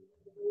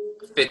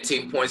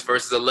 15 points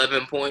versus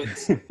 11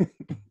 points.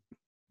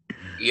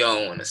 You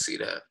don't want to see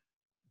that.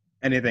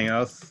 Anything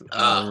else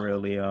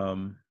really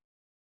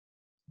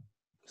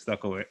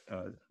stuck away?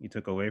 You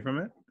took away from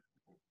it?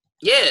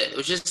 Yeah, it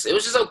was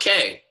just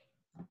okay.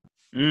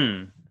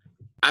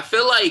 I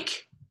feel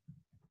like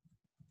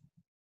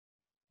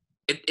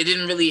it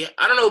didn't really.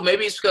 I don't know.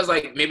 Maybe it's because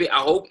like maybe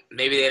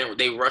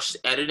they rushed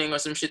editing or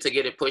some shit to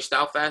get it pushed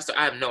out faster.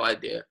 I have no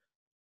idea,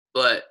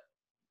 but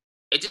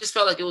it just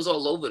felt like it was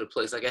all over the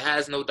place. Like it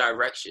has no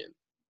direction.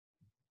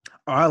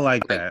 Oh, I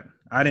like that.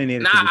 I didn't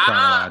need it to be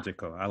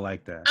chronological. I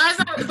like that. It's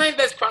not like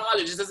that's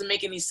chronological. It just doesn't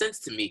make any sense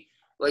to me.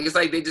 Like it's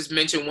like they just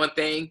mentioned one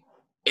thing.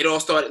 It all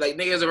started like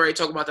niggas already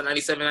talking about the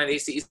 97-98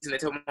 season. They're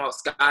talking about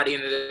Scotty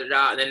and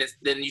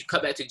then you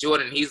cut back to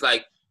Jordan. And he's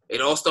like,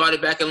 it all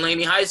started back in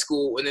Laney High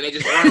School, and then they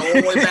just run all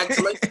the way back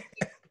to like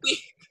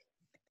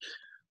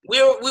we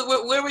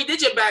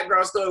redid your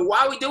background story.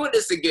 Why are we doing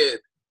this again?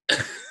 I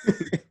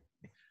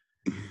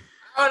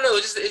don't know.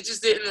 It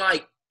just didn't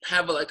like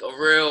have a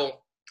real.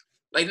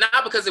 Like,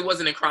 not because it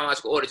wasn't in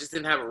chronological order, it just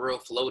didn't have a real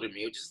flow to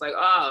me. It was just like,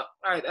 all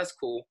right, that's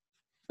cool.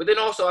 But then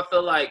also I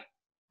feel like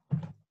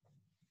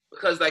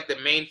because, like, the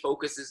main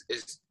focus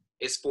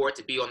is for it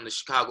to be on the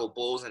Chicago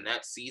Bulls in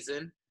that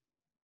season.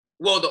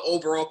 Well, the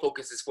overall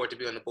focus is for it to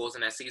be on the Bulls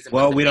in that season.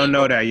 Well, we don't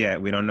know that yet.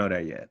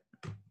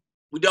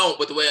 We don't,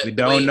 but we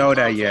don't know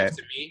that yet.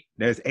 To me,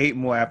 there's 8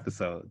 more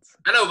episodes.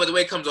 I know, but the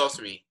way it comes off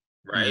to me,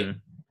 right? Mm-hmm.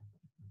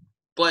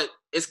 But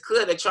it's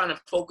clear they're trying to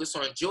focus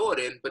on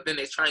Jordan, but then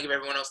they're trying to give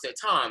everyone else their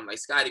time, like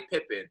Scottie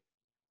Pippen.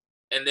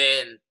 And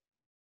then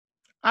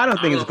I don't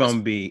think it's going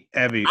to be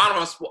every. I don't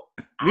want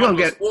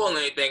to spoil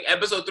anything.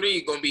 Episode 3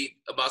 is going to be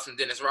about some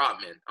Dennis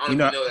Rodman. I don't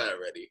know if you know that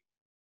already.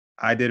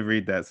 I did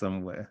read that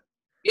somewhere.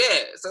 Yeah,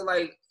 so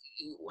like,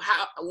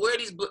 where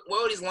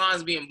are these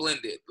lines being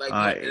blended? Like,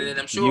 and then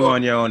I'm sure you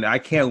on your own. I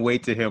can't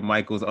wait to hear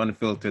Michael's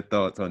unfiltered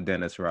thoughts on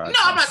Dennis Rodman.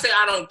 No, I'm not saying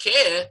I don't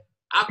care.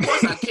 Of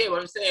course I care. But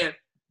I'm saying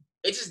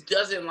it just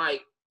doesn't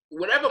like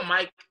whatever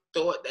Mike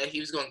thought that he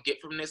was gonna get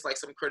from this, like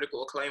some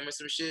critical acclaim or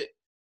some shit,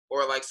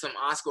 or like some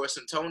Oscar or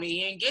some Tony.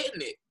 He ain't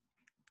getting it.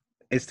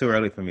 It's too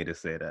early for me to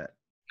say that.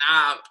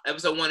 Nah,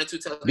 episode 1 and 2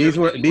 tell these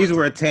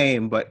were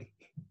tame, but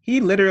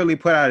he literally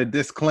put out a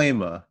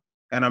disclaimer,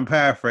 and I'm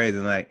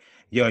paraphrasing like,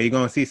 "Yo, you're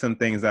gonna see some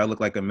things that look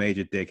like a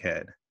major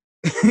dickhead."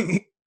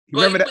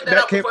 Remember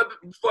that came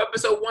before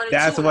episode 1 and 2.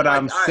 That's what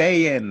I'm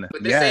saying.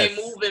 But this ain't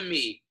moving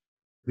me.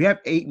 We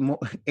have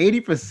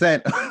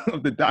 80%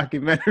 of the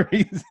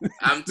documentaries.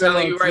 I'm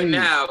telling you right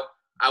now,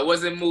 I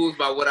wasn't moved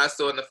by what I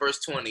saw in the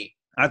first 20.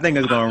 I think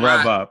it's gonna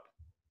rev up.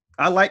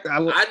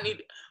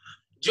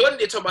 Jordan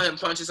did talk about him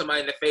punching somebody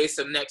in the face,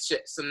 some next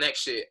shit.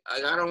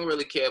 Like, I don't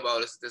really care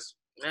about this.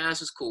 Man,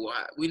 this is cool.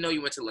 We know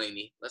you went to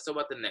Laney. Let's talk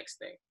about the next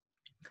thing.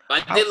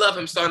 But I did love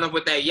him starting off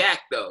with that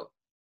yak, though.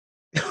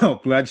 Oh,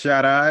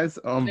 bloodshot eyes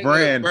on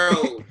brand.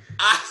 Bro,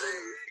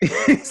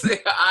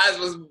 eyes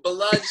was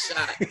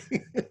bloodshot.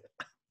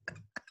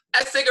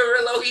 That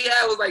cigarillo he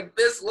had was like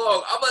this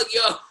long. I'm like,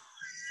 yo.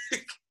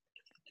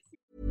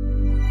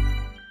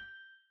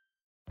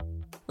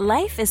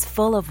 Life is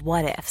full of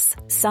what-ifs.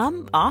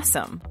 Some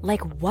awesome.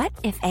 Like, what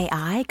if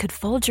AI could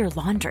fold your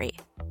laundry?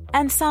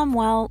 And some,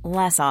 well,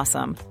 less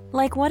awesome.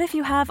 Like, what if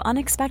you have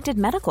unexpected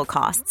medical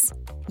costs?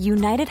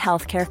 United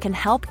Healthcare can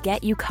help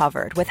get you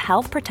covered with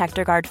Health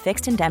Protector Guard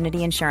fixed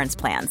indemnity insurance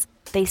plans.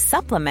 They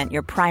supplement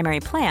your primary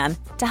plan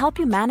to help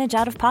you manage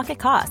out-of-pocket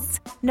costs.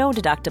 No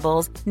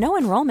deductibles, no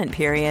enrollment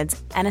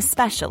periods, and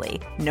especially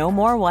no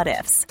more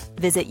what-ifs.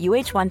 Visit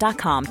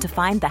UH1.com to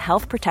find the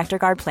Health Protector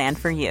Guard plan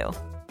for you.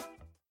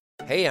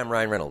 Hey, I'm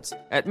Ryan Reynolds.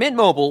 At Mint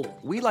Mobile,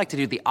 we like to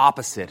do the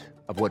opposite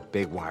of what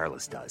Big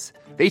Wireless does.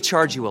 They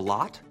charge you a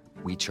lot.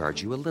 We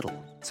charge you a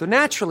little. So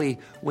naturally,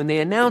 when they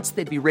announced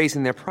they'd be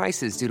raising their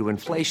prices due to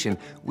inflation,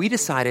 we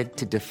decided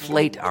to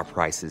deflate our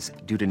prices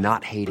due to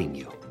not hating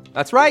you.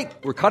 That's right.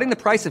 We're cutting the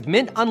price of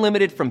Mint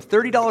Unlimited from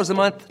 $30 a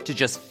month to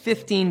just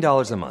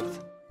 $15 a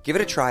month. Give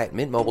it a try at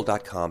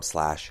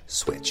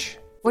mintmobile.com/switch.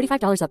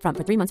 $45 up front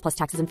for 3 months plus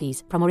taxes and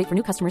fees. Promo rate for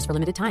new customers for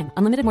limited time.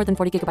 Unlimited more than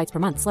 40 gigabytes per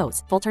month.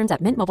 Slows full terms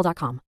at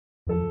mintmobile.com.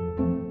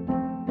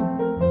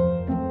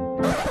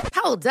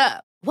 Hold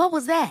up. What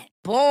was that?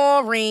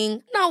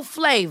 Boring. No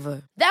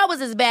flavor. That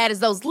was as bad as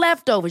those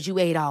leftovers you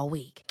ate all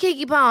week.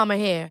 Keke Palmer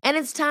here. And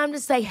it's time to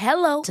say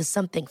hello to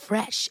something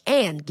fresh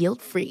and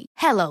guilt-free.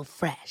 Hello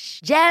Fresh.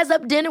 Jazz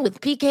up dinner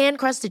with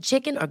pecan-crusted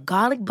chicken or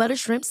garlic butter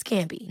shrimp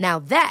scampi. Now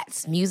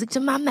that's music to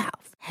my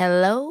mouth.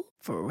 Hello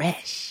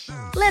Fresh.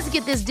 Let's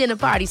get this dinner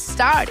party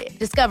started.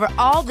 Discover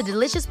all the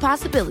delicious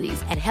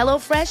possibilities at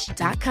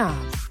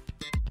HelloFresh.com.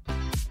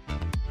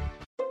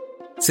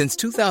 Since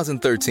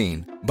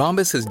 2013,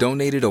 Bombas has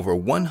donated over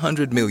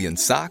 100 million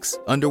socks,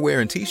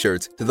 underwear, and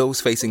T-shirts to those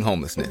facing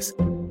homelessness.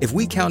 If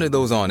we counted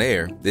those on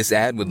air, this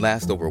ad would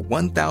last over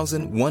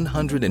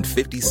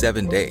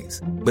 1,157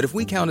 days. But if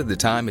we counted the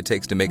time it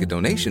takes to make a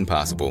donation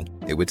possible,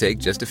 it would take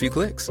just a few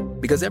clicks.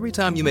 Because every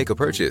time you make a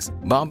purchase,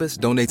 Bombas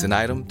donates an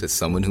item to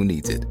someone who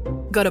needs it.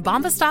 Go to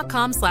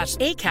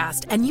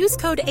bombas.com/ACAST and use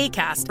code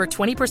ACAST for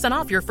 20%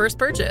 off your first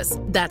purchase.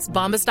 That's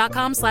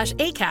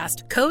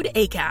bombas.com/ACAST, code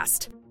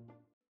ACAST.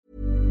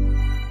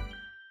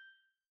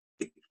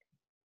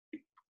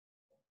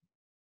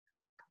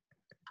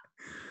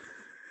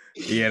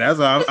 Yeah, that's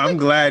why I'm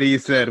glad he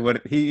said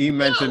what he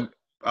mentioned.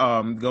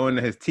 Going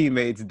to his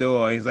teammate's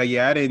door. He's like,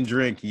 "Yeah, I didn't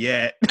drink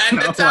yet." At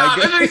the time,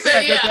 that's what he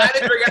said. Yeah, I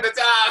didn't drink at the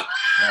time.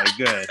 Right,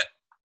 good.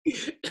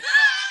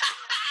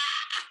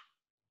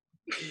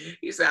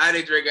 He said, "I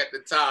didn't drink at the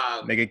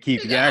time." Nigga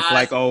keep yak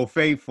like Old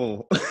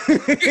Faithful.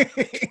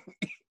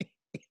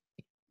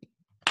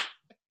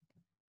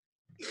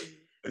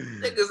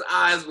 Nigga's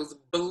eyes was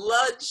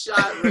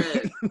bloodshot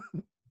red.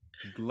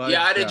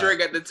 Yeah, I didn't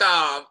drink at the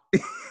time.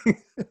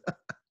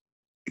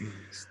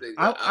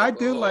 I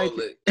do like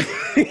it.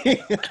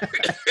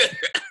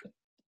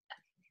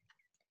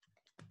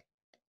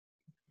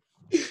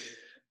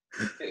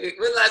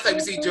 When last time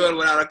you see Jordan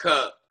without a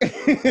cup?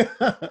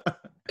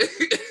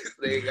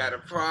 They got a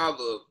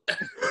problem.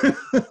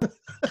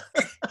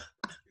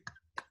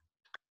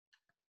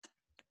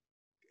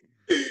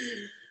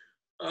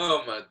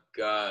 Oh my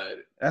God.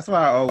 That's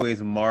why I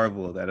always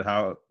marvel at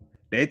how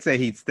they'd say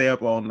he'd stay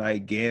up all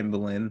night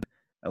gambling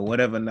or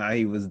whatever night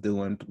he was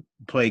doing,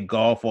 play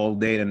golf all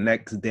day the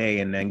next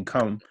day, and then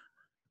come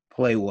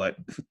play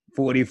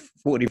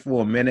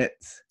 44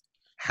 minutes.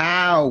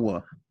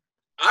 How?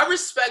 I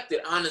respect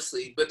it,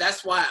 honestly, but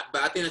that's why.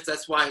 But I think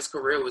that's why his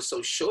career was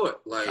so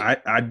short. Like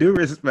I do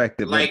respect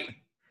it. Like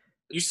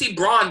you see,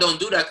 Braun don't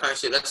do that kind of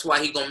shit. That's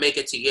why he gonna make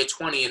it to year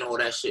 20 and all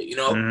that shit, you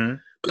know. Mm-hmm.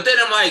 But then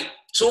I'm like,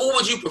 so what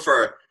would you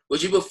prefer?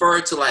 Would you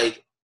prefer to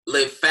like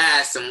live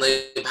fast and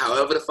live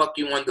however the fuck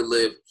you want to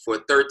live for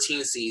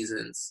 13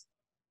 seasons,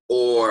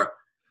 or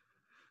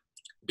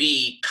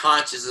be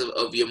conscious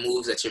of your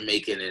moves that you're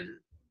making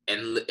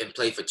and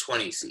play for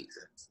 20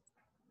 seasons?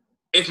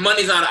 If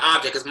money's not an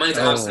object, because money's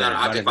obviously not an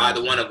object for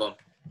either one of them.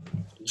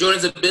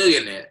 Jordan's a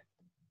billionaire.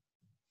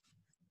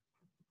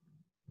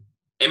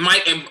 And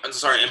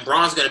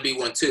Braun's gonna be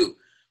one too.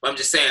 But I'm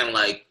just saying,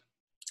 like,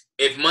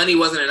 if money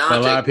wasn't an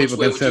object, a lot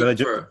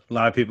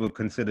of people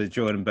consider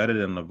Jordan better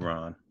than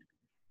LeBron.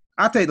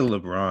 I'll take the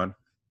LeBron.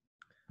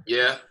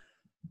 Yeah.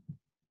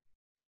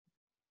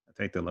 I'll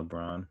take the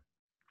LeBron.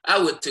 I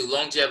would too.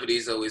 Longevity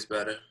is always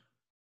better.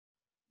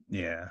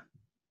 Yeah.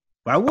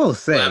 But I will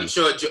say, I'm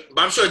sure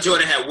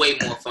Jordan had way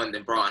more fun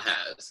than Braun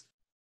has.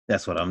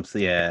 That's what I'm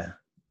saying. Yeah.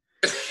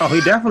 Oh, he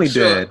definitely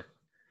sure. did.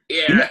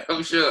 Yeah, you know,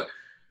 I'm sure.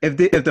 If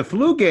the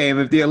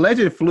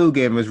alleged flu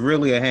game is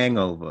really a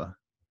hangover,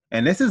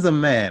 and this is a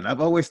man, I've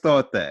always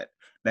thought that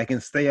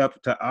can stay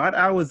up to odd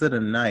hours of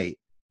the night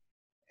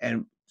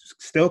and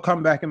still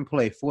come back and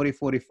play 40,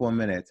 44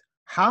 minutes.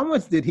 How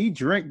much did he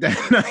drink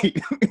that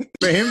night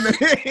for him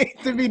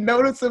to be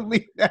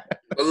noticeably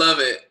that?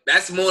 Beloved,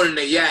 that's more than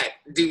a yak.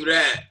 Do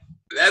that.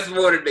 That's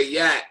more than a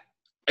yak.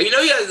 And you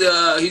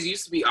know, he's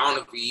used to be, I don't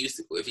know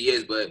if he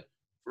is, but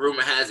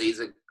rumor has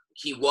it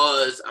he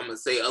was, I'm going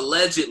to say,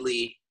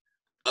 allegedly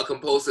a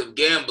compulsive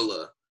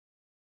gambler.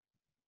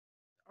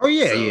 Oh,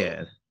 yeah,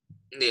 yeah.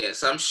 Yeah,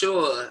 so I'm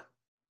sure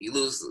you're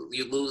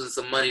losing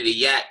some money, the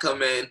yak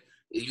come in.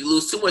 If you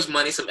lose too much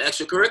money, some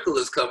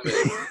extracurriculars come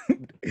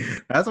in.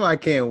 That's why I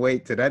can't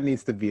wait till that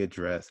needs to be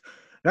addressed.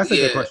 That's a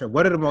good question.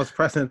 What are the most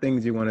pressing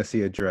things you want to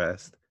see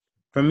addressed?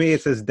 For me,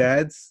 it's his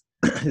dad's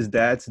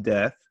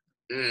death.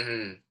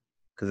 Mm-hmm.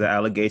 Because the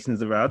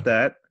allegations about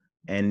that,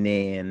 and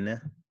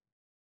then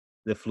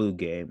the flu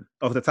game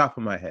off the top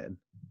of my head,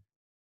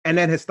 and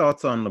then his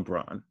thoughts on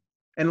LeBron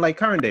and like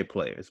current day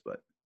players.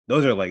 But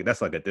those are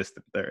that's like a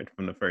distant third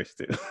from the first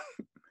two.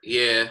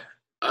 Yeah.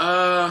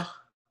 I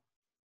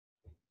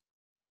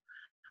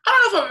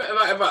don't know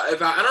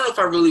I don't know if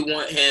I really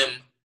want him.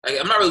 Like,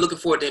 I'm not really looking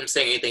forward to him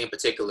saying anything in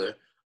particular.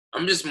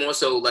 I'm just more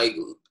so like,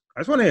 I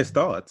just want to hear his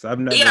thoughts.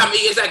 I'm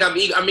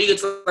eager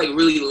to like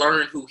really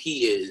learn who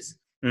he is,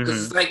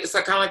 because it's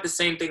like kind of like the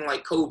same thing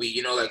like Kobe.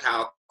 You know, like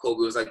how Kobe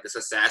was like this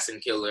assassin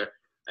killer,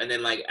 and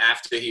then like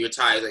after he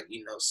retired, like,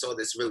 you know, saw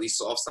this really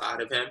soft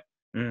side of him.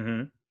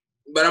 Mm-hmm.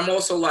 But I'm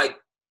also like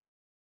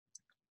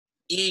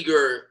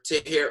eager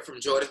to hear it from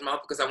Jordan's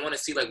mouth, because I want to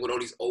see like what all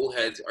these old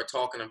heads are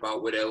talking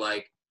about, where they're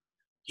like,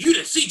 you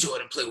didn't see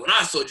Jordan play when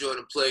I saw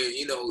Jordan play,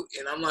 you know.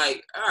 And I'm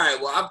like, all right,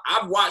 well,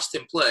 I've watched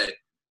him play,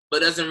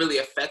 but it doesn't really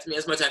affect me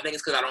as much. I think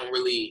it's because I don't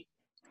really,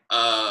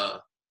 I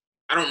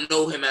don't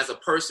know him as a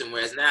person,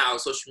 whereas now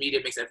social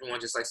media makes everyone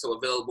just like so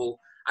available.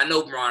 I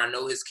know Braun, I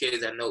know his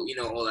kids, I know, you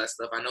know, all that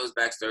stuff. I know his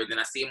backstory. Then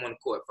I see him on the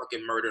court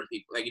fucking murdering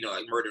people, like, you know,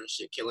 like murdering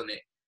shit, killing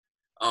it.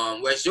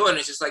 Whereas Jordan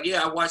is just like,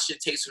 yeah, I watched your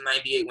tapes from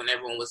 '98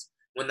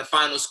 when the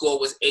final score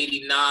was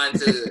 89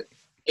 to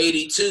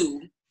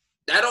 82.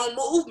 That don't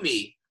move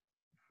me.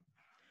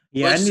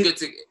 Yeah, it's good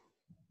to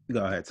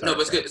go ahead. Sorry, no,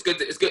 but it's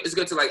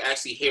good to like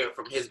actually hear it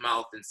from his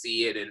mouth and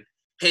see it, and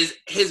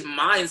his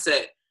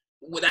mindset.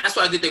 Well, that's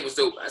what I did think was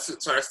dope.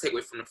 Sorry, let's take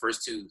away from the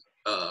first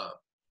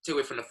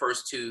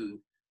two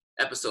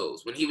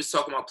episodes when he was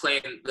talking about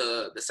playing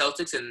the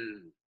Celtics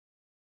in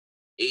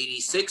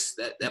 '86,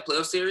 that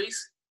playoff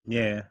series.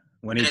 Yeah,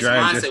 when he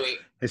drives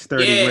his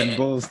 30-win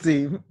Bulls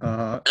team.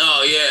 Oh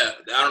yeah,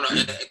 I don't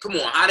know. Come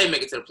on, how they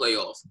make it to the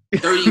playoffs?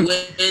 30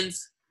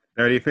 wins.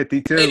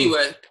 30-52.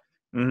 Anyway.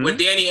 Mm-hmm. When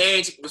Danny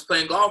Ainge was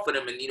playing golf with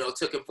him and, you know,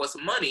 took him for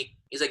some money,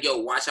 he's like, yo,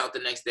 watch out the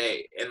next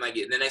day. And like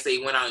the next day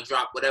he went out and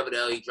dropped whatever the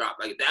hell he dropped.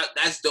 Like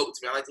that's dope to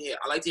me.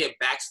 I like to hear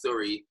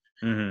backstory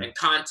and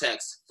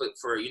context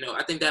for, you know,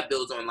 I think that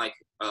builds on like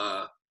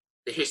the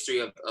history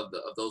of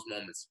those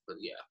moments. But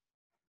yeah.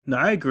 No,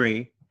 I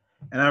agree.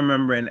 And I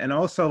remember and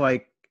also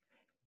like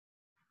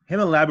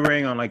him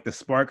elaborating on like the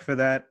spark for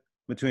that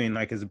between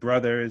like his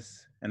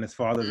brothers and his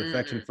father's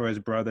affection for his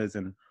brothers,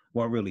 and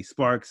what really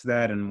sparks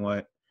that, and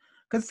what.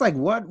 Because it's like,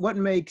 what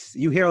makes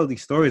you hear all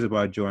these stories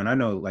about Jordan? I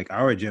know, like,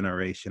 our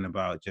generation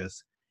about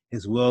just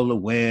his will to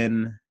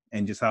win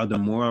and just how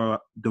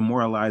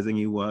demoralizing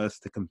he was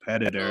to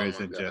competitors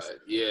and just,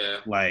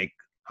 like,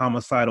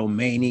 homicidal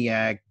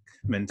maniac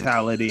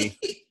mentality.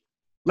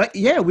 Like,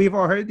 yeah, we've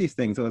all heard these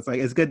things. So it's like,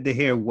 it's good to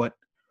hear what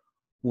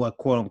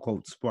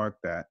quote-unquote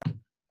sparked that.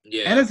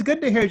 Yeah. And it's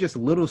good to hear just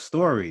little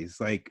stories.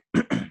 Like,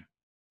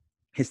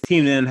 his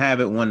team didn't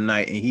have it one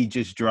night, and he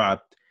just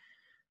dropped,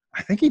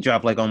 I think he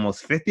dropped like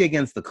almost 50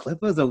 against the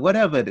Clippers or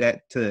whatever.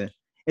 It's good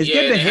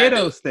to hear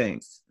those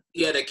things.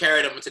 Yeah, they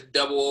carried him into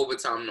double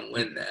overtime to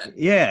win that.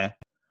 Yeah.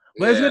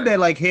 But it's good that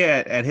like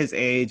here at his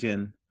age,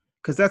 and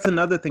because that's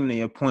another thing to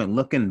your point,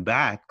 looking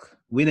back,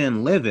 we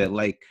didn't live it.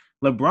 Like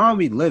LeBron,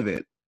 we live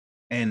it.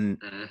 And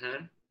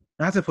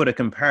not to put a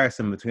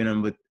comparison between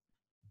them, but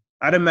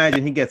I'd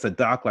imagine he gets a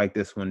doc like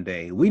this one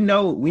day. We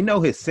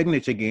know his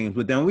signature games,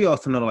 but then we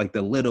also know like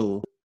the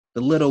little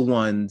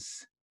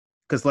ones,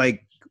 because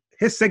like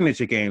his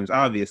signature games,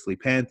 obviously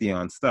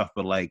Pantheon stuff,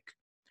 but like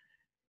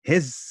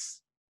his,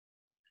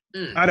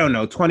 I don't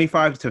know,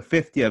 25 to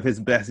 50 of his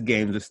best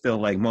games are still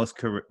like most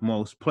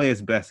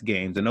players' best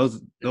games, and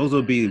those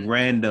will be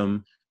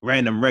random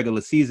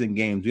regular season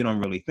games you don't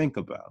really think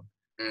about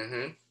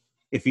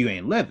if you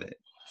ain't live it.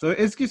 So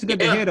it's just good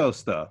to hear those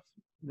stuff.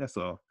 That's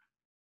all.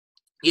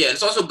 Yeah,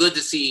 it's also good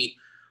to see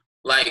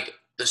like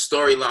the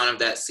storyline of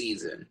that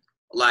season,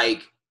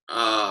 like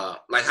how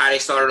they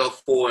started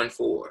off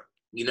 4-4.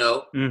 You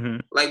know,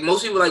 like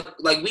most people,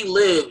 like we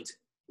lived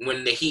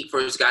when the Heat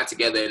first got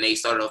together and they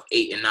started off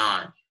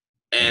 8-9,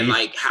 and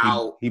like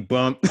how he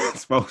bumped.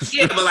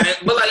 Yeah, but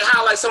like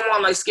how like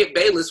someone like Skip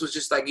Bayless was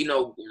just like, you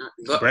know,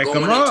 going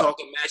and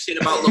talking mad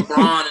shit about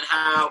LeBron and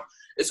how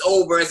it's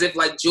over, as if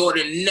like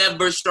Jordan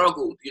never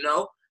struggled, you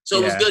know. So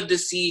it was good to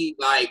see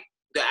like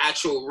the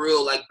actual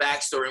real like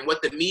backstory and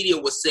what the media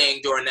was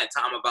saying during that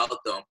time about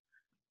them,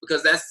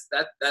 because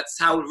that's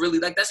how it really,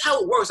 like, that's how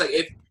it works. Like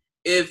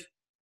if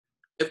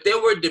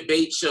there were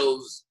debate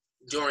shows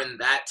during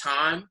that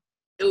time,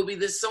 it would be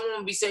this. Someone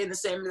would be saying the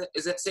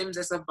same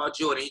stuff about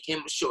Jordan. He came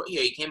up short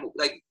here. He came up,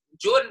 like,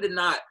 Jordan did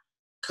not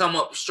come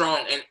up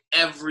strong in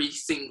every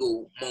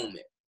single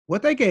moment.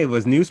 What they gave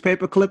was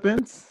newspaper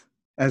clippings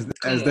as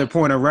their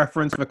point of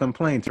reference for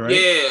complaints, right?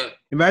 Yeah.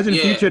 Imagine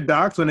future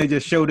docs when they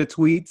just show the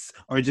tweets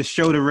or just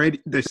show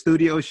the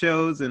studio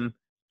shows and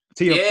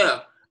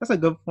that's a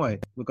good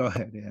point. But go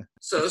ahead,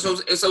 So it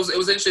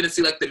was interesting to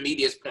see like the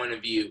media's point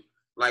of view,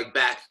 like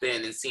back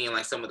then, and seeing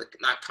like some of the,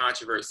 not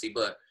controversy,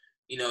 but,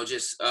 you know,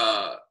 just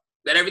that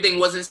everything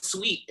wasn't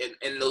sweet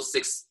in those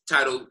 6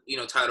 title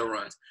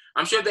runs.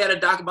 I'm sure if they had a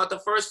doc about the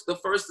first,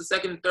 the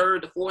second, the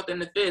third, the fourth, and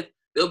the fifth,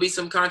 there'll be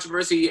some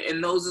controversy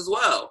in those as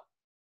well.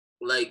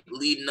 Like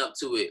leading up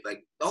to it,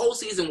 like the whole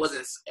season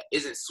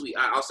isn't sweet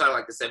outside of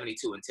like the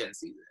 72-10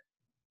 season,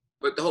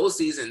 but the whole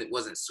season, it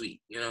wasn't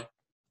sweet, you know.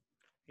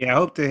 Yeah, I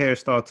hope to hear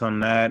his thoughts on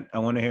that. I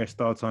want to hear his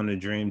thoughts on the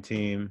Dream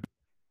Team.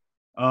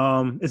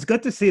 It's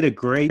good to see the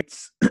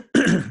greats,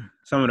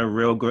 some of the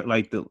real great,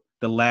 like the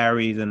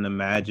Larrys and the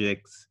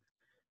Magics,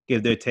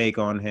 give their take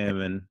on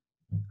him, and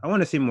I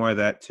want to see more of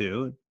that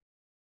too.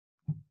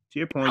 To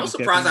your point, I was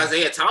surprised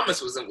Isaiah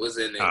Thomas was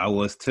in there. I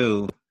was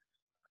too.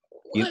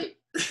 What?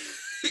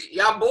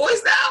 Y'all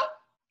boys now?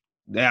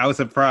 Yeah, I was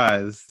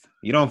surprised.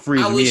 You don't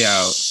freeze me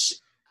out.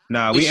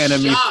 Nah, we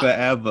enemies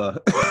forever.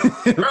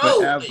 Bro,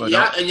 forever.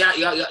 Y'all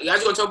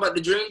just gonna talk about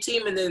the Dream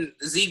Team and then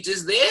Zeke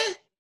just there?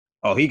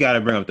 Oh, he got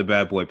to bring up the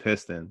Bad Boy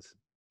Pistons.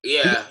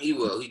 Yeah, he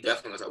will. He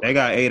definitely gonna talk about They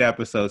got 8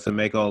 episodes to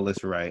make all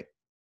this right.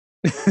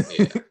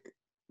 Yeah.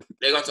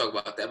 They're gonna talk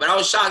about that. But I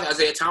was shocked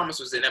Isaiah Thomas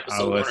was in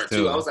episode 1 or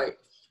 2. I was like,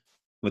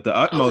 with the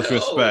utmost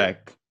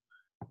respect.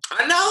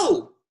 I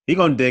know. He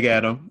gonna dig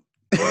at him.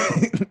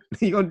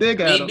 He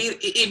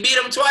beat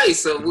him twice,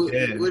 so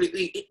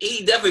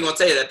he definitely gonna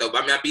tell you that though.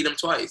 But I mean, I beat him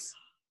twice.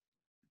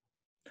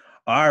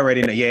 I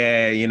already know.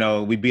 Yeah, you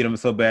know, we beat him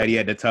so bad he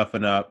had to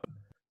toughen up.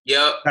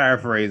 Yep.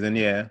 Paraphrasing,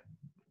 yeah.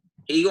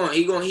 He gonna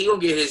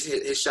get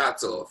his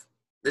shots off.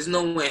 There's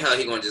no way in hell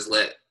he gonna just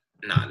let.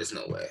 Nah, there's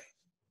no way.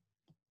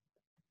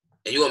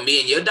 And you want me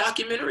in your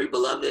documentary,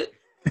 beloved?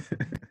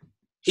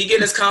 He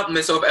getting his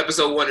compliments off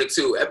episode 1 or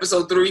 2.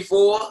 Episode 3,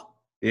 4.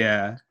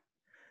 Yeah.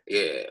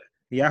 Yeah.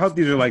 Yeah, I hope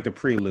these are like the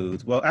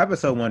preludes. Well,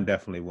 episode 1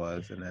 definitely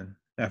was, and then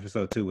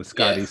episode 2 was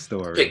Scotty's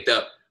story. Picked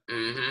up.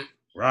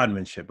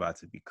 Rodmanship about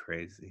to be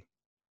crazy.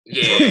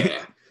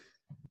 Yeah.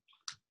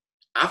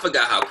 I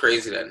forgot how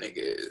crazy that nigga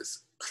is.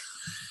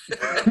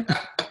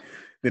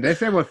 Did they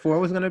say what 4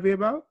 was going to be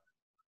about?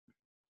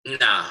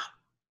 Nah.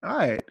 All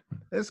right.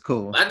 That's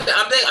cool. I'm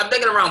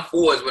thinking around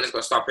 4 is when it's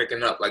going to start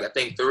picking up. Like, I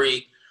think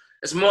 3,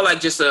 it's more like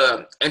just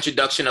a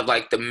introduction of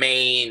like the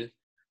main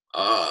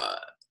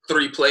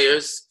 3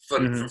 players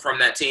from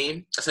that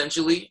team,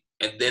 essentially.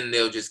 And then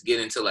they'll just get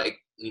into like,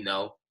 you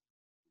know,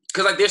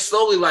 because like they're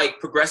slowly like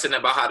progressing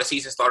about how the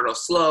season started off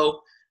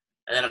slow.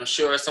 And then I'm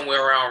sure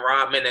somewhere around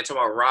Rodman, they're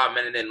talking about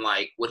Rodman and then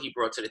like what he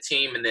brought to the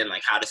team and then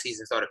like how the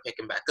season started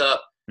picking back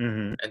up.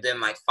 And then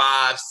like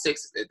 5,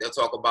 6, they'll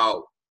talk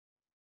about,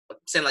 I'm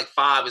saying like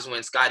 5 is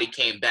when Scotty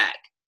came back.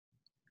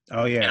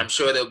 Oh, yeah. And I'm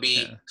sure there'll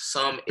be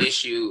some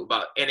issue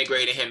about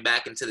integrating him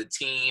back into the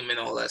team and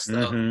all that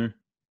stuff.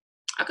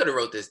 I could have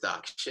wrote this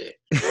doc shit.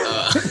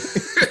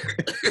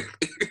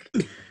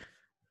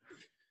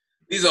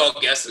 These are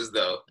all guesses,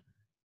 though.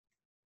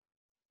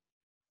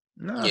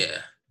 No. Yeah.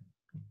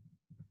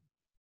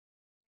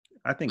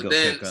 I think it'll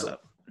pick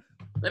up.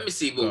 Let me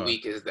see what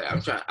week is that.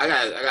 I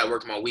got to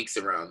work my weeks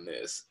around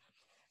this.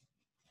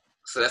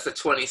 So that's the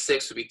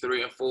 26th would be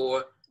 3 and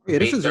 4. Yeah,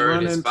 this is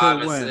running is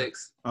 5 and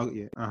 6. Oh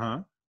yeah.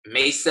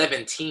 May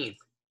 17th.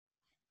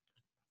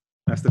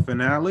 That's the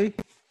finale.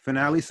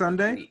 Finale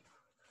Sunday.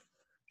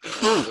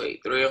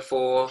 Wait, 3 and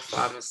 4,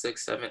 5 and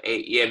 6, 7,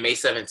 8. Yeah, May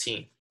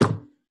 17th.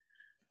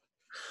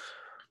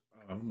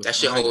 That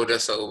should hold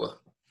us over.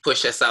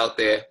 Push us out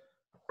there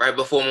right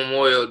before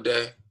Memorial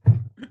Day.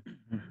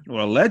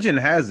 Well, legend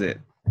has it.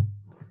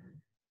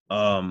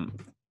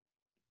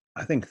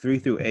 I think 3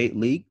 through 8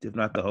 leaked, if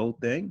not the whole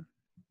thing.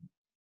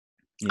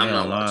 Yeah, I'm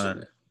not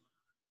watching it.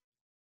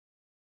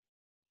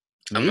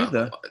 Me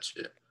either.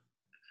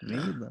 Me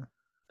either.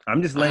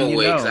 I'm just letting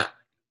you know.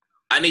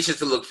 I need you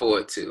to look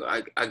forward to.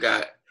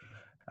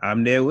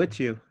 I'm there with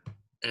you.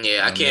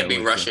 Yeah, I can't be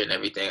rushing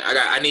everything.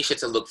 I need shit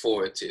to look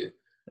forward to.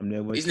 I'm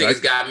there with you. These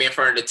niggas got me in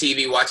front of the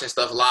TV watching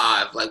stuff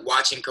live, like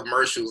watching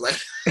commercials. Like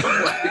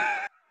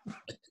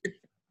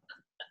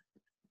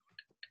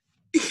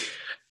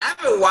I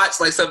haven't watched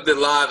like something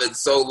live in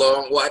so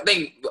long. Well, I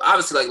think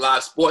obviously like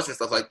live sports and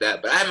stuff like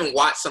that, but I haven't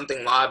watched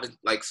something live in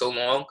like so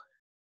long.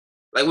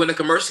 Like when the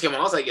commercial came on,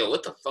 I was like, yo,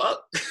 what the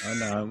fuck? I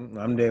know.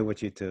 I'm there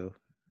with you too.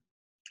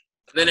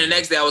 Then the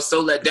next day, I was so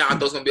let down. I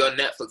thought it was going to be on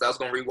Netflix. I was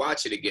going to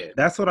rewatch it again.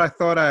 That's what I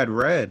thought I had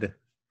read.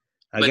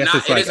 But it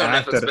is on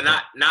Netflix, but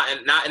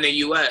not in the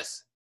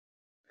U.S.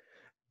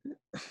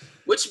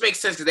 Which makes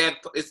sense because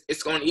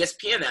it's on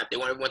ESPN app. They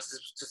want everyone to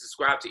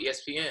subscribe to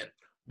ESPN.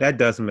 That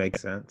does make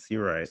sense.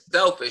 You're right.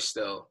 Selfish,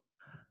 though.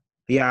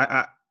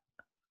 Yeah,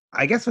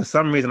 I guess for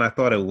some reason I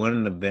thought it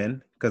wouldn't have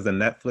been because of the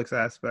Netflix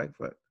aspect,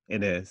 but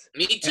it is.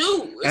 Me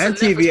too. And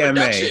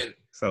TVMA.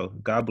 So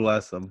God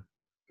bless them.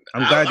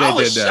 I'm glad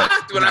they did that. I was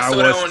shocked when I saw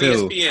that on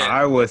ESPN.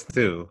 I was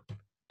too.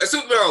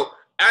 Bro,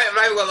 I'm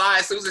not even gonna lie.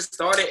 As soon as it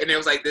started, and it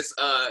was like this,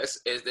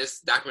 is this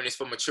documentary is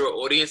for mature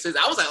audiences?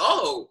 I was like,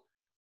 oh,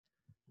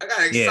 I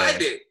got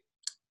excited. Yeah.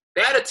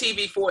 They had a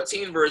TV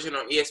 14 version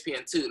on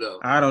ESPN too, though.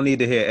 I don't need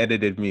to hear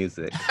edited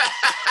music.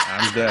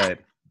 I'm good.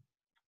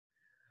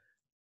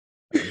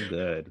 I'm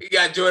good. You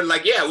got Jordan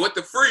like, yeah, what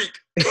the freak?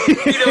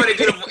 You know when they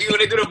do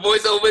the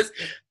voiceovers,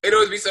 it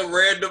always be some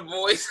random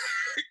voice.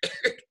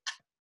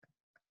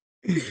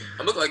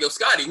 I'm looking like, yo,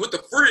 Scotty, what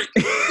the freak?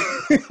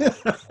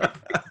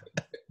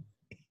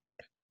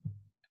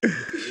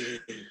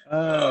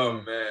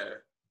 Oh, man.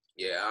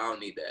 Yeah, I don't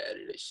need that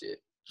edited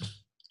shit.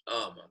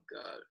 Oh, my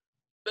God.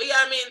 But, yeah,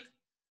 I mean,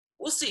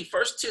 we'll see.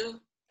 First two.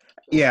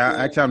 Yeah,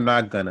 actually, I'm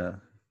not going to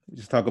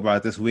just talk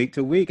about this week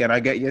to week, and I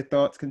get your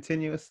thoughts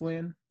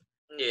continuously.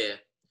 Yeah.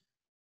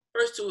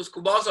 First two was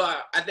cool. But also,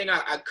 I think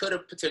I could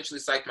have potentially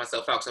psyched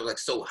myself out because I was, like,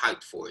 so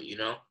hyped for it, you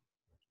know?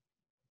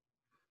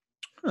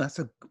 Oh, that's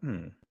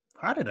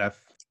How did I?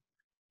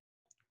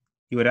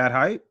 You were that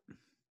hype?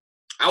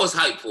 I was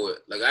hyped for it.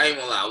 Like I ain't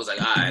gonna lie. I was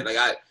like, all right. Like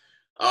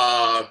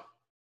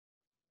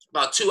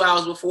about 2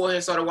 hours before I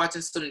started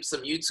watching some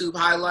YouTube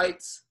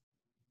highlights.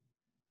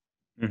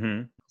 Mm-hmm. I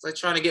was like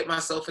trying to get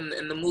myself in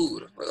the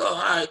mood. Like, oh,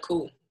 all right,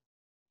 cool.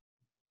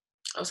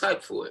 I was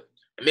hyped for it.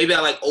 And maybe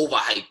I like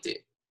overhyped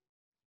it.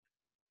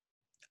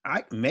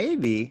 I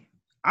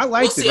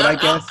liked it, but I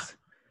guess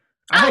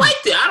I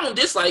liked it. I don't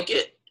dislike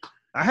it.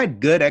 I had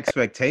good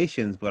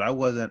expectations, but I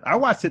wasn't. I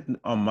watched it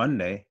on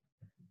Monday.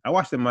 I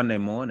watched it Monday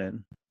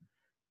morning.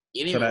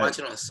 You didn't even watch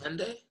it on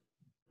Sunday?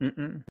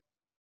 Mm-mm.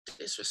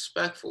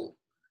 Disrespectful.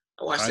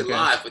 I watched it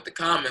live with the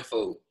common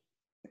folk.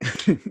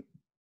 So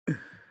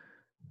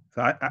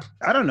I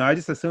don't know. I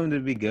just assumed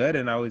it'd be good,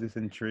 and I was just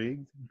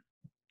intrigued.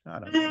 I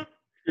don't know.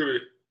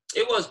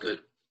 It was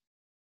good.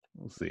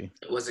 We'll see.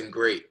 It wasn't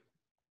great.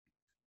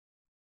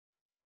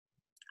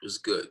 It was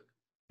good.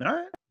 All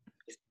right.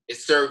 It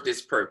served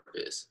its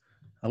purpose.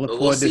 I look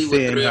forward to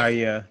seeing how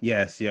your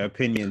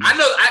opinions. I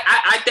know.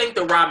 I think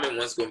the Rodman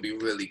one's gonna be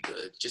really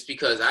good, just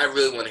because I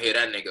really want to hear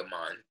that nigga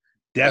man.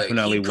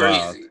 Definitely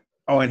wild.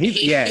 Oh, and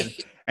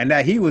and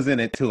that he was in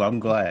it too. I'm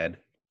glad.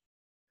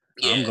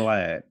 Yeah. I'm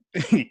glad.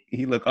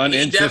 He looked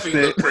uninterested. He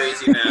definitely look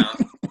crazy now.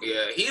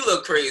 Yeah, he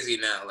looked crazy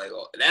now. Like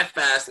that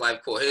fast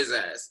life caught his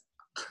ass.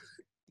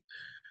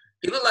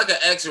 He looked like an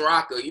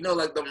ex-rocker. You know,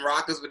 like them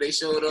rockers when they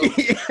showed up.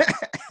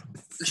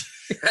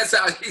 That's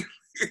how he.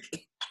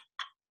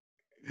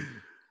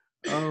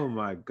 Oh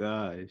my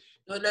gosh!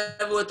 I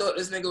never would thought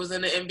this nigga was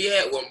in the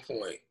NBA at one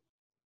point.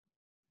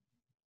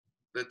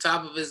 The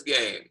top of his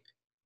game.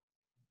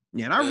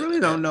 Yeah, and I really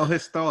don't know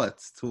his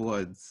thoughts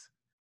towards.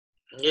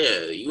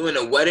 Yeah, you in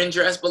a wedding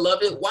dress,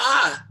 beloved?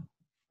 Why?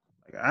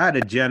 Like, I had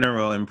a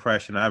general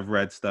impression. I've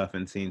read stuff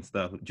and seen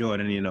stuff.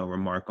 Jordan,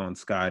 remark on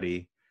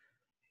Scotty.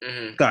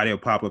 Mm-hmm. Scotty will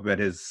pop up at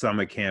his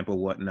summer camp or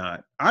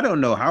whatnot. I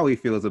don't know how he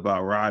feels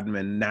about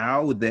Rodman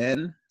now,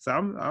 then. So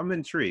I'm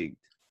intrigued.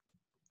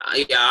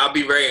 Yeah, I'll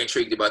be very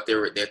intrigued about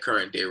their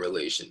current day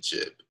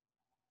relationship.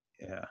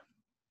 Yeah.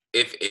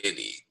 If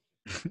any.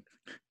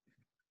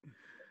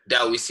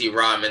 Doubt we see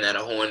Rodman at a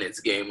Hornets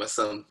game or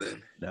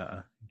something.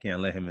 Nah, can't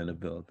let him in the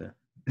building.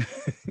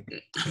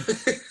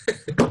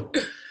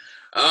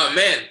 Oh,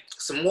 man.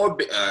 Some more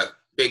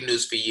big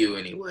news for you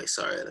anyway.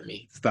 Sorry, let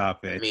me...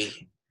 Stop it.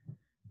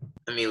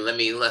 Let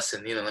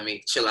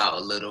me chill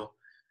out a little.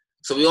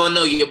 So we all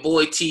know your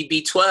boy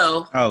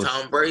TB12,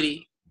 Tom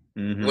Brady,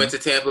 went to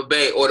Tampa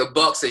Bay, or the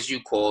Bucks as you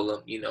call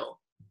them,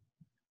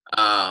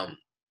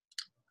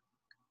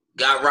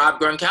 got Rob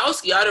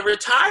Gronkowski out of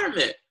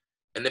retirement,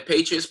 and the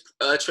Patriots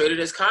traded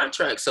his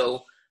contract.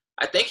 So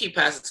I think he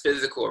passed his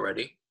physical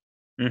already.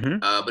 Mm-hmm.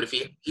 But if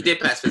he did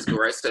pass physical,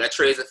 right? So that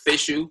trade is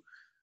official.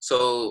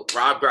 So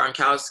Rob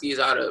Gronkowski's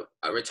out of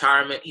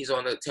retirement. He's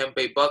on the Tampa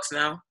Bay Bucks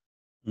now.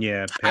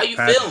 Yeah. How you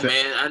feel,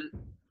 man?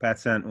 Pat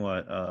sent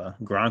what?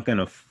 Gronk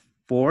in a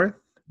 4th?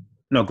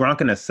 No,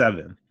 Gronk in a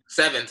 7th.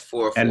 7th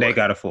for 4th. And they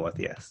got a 4th,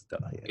 yes.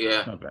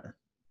 Yeah. Not bad.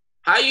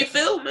 How you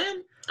feel,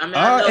 man?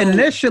 I mean,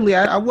 initially,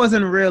 I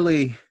wasn't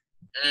really.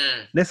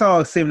 This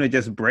all seemed to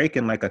just break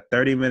in like a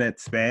 30-minute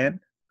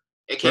span.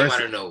 It came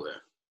out of nowhere.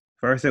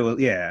 First, it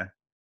was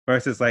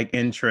First, it's like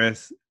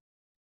interest.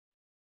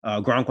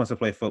 Gronk wants to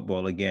play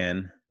football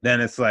again.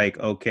 Then it's like,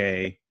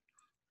 okay,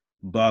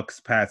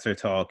 Bucks, Pats are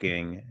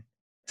talking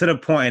to the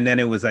point, and then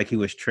it was like he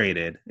was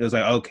traded. It was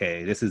like,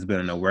 okay, this has been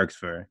in the works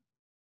for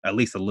at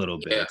least a little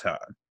bit of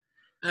time.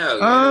 Hell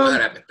yeah,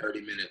 that happened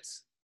 30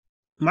 minutes.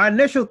 My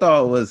initial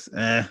thought was,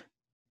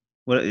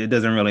 well, it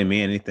doesn't really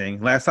mean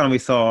anything. Last time we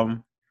saw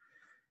him,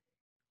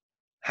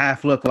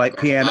 half looked like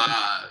piano.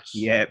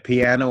 Yeah,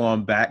 piano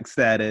on back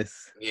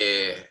status.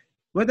 Yeah.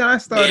 But then I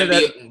started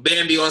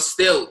Bambi on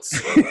stilts.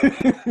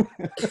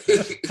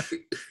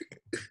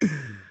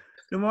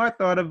 The more I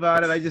thought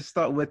about it, I just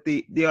thought with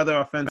the other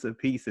offensive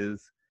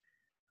pieces,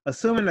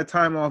 assuming the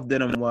time off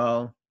did him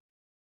well,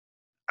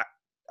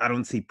 I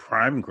don't see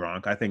prime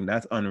Gronk. I think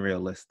that's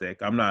unrealistic.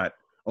 I'm not,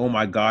 oh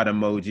my God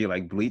emoji,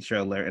 like Bleacher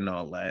Alert and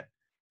all that.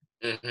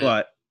 Mm-hmm.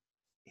 But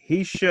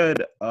he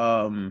should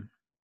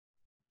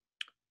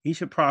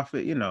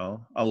profit,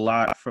 a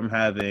lot from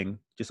having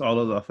just all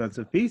those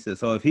offensive pieces.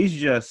 So if he's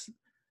just,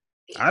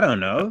 I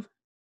don't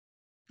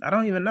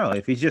even know.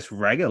 If he's just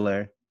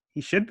regular,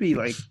 he should be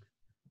like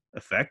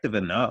effective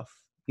enough.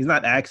 He's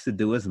not asked to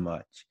do as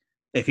much.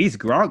 If he's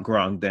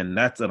Gronk, then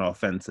that's an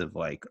offensive,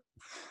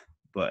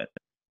 but.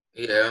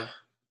 Yeah.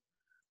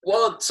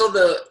 Well, so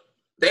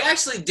they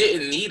actually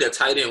didn't need a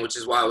tight end, which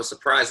is why it was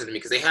surprising to me,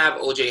 because they have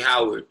O.J.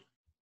 Howard,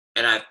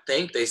 and I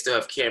think they still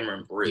have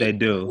Cameron Brate. They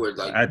do.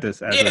 At this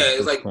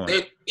point.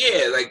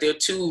 They're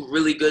two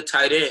really good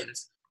tight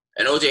ends,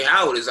 and O.J.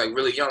 Howard is like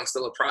really young,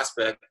 still a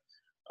prospect.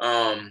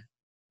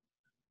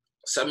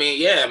 So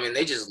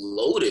they just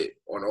loaded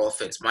on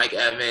offense. Mike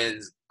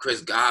Evans,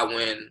 Chris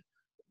Godwin,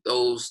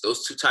 those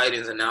two tight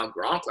ends, and now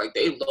Gronk, like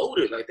they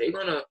loaded, like they're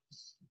gonna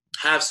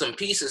have some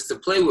pieces to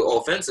play with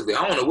offensively.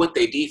 I don't know what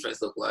their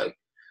defense look like,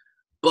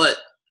 but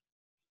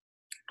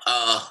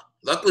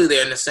luckily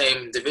they're in the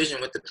same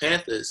division with the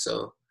Panthers,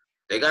 so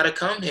they got to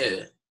come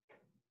here.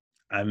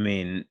 I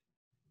mean,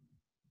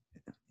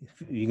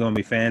 you gonna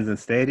be fans in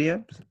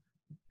stadiums?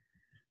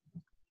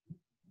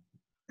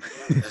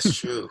 That's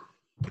true.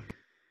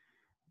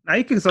 Now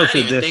you can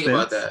social distance. Think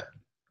about that.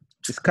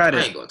 Just cut it.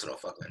 I ain't going to no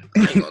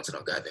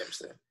goddamn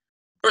stadium.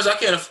 First, I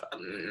can't.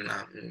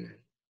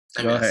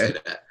 I say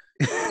that.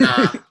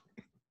 Nah,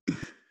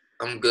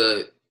 I'm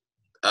good.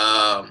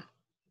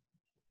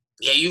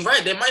 Yeah, you're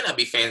right. There might not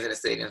be fans in the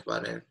stadiums by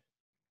then.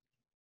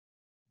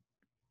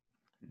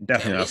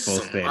 Definitely not full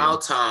stadium.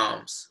 Wild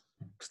times.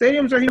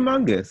 Stadiums are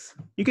humongous.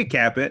 You could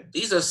cap it.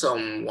 These are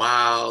some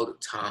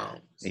wild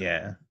times.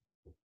 Yeah.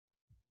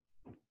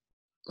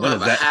 What is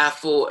that? A half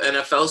full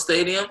NFL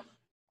stadium?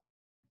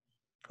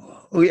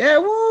 Oh yeah,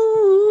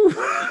 woo!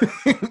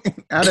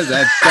 How does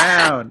that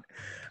sound?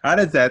 How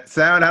does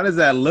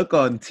that look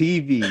on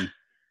TV?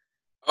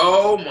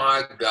 Oh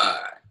my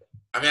God.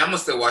 I mean, I'm gonna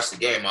still watch the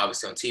game,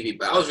 obviously, on TV,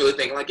 but I was really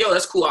thinking, like, yo,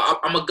 that's cool.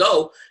 I'm gonna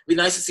go. It'd be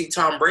nice to see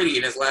Tom Brady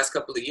in his last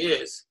couple of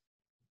years.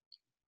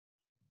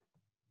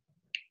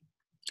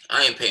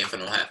 I ain't paying for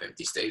no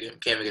half-empty stadium.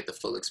 Can't even get the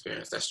full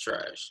experience. That's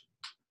trash.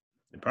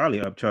 They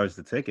probably upcharge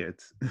the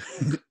tickets.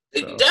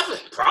 They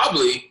definitely,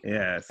 probably.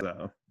 Yeah,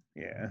 so,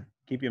 yeah.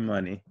 Keep your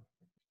money.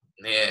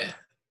 Yeah.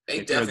 They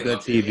Get definitely. A good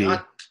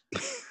TV.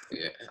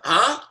 Yeah.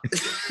 Huh?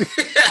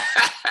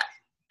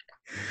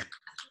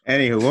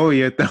 Anywho, what were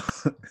your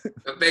thoughts?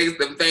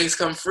 Them things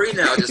come free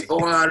now, just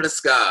falling out of the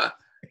sky.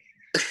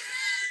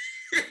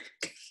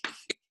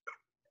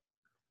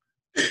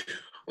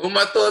 Well,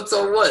 my thoughts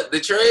on what? The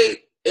trade?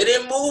 It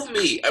didn't move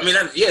me. I mean,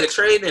 the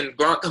trade and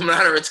Gronk coming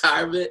out of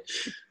retirement,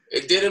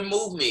 it didn't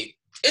move me.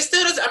 It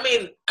still does. I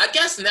mean, I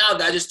guess now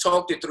that I just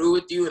talked it through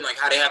with you and like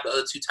how they have the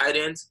other two tight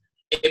ends,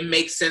 it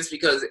makes sense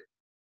because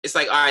it's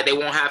like, all right, they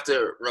won't have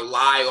to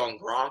rely on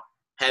Gronk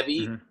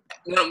heavy.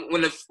 Mm-hmm.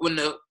 When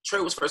the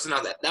trade was first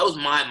announced, that was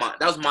my mind.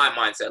 That was my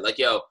mindset. Like,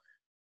 yo,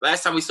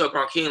 last time we saw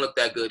Gronk, he didn't look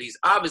that good. He's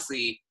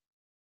obviously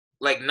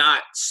like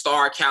not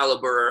star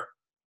caliber,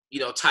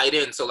 tight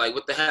end. So like,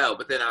 what the hell?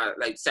 But then I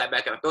like sat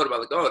back and I thought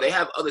about like, oh, they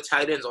have other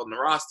tight ends on the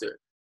roster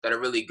that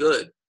are really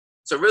good.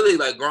 So really,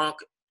 like Gronk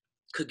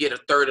could get a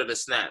third of the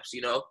snaps,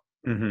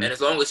 Mm-hmm. And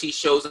as long as he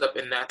shows up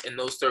in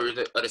those thirds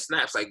of the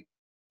snaps, like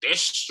they're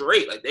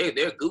straight, like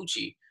they're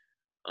Gucci.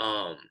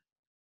 So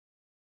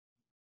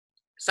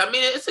I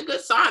mean, it's a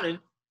good signing.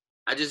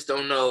 I just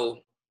don't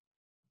know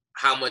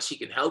how much he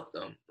can help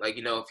them. Like,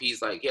 if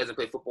he's like he hasn't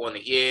played football in a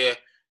year,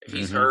 if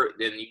he's hurt,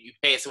 then you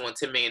paying someone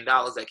 $10 million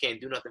that can't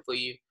do nothing for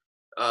you.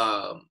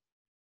 I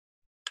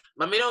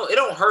mean, it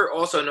don't hurt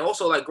also, and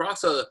also like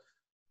Gronk's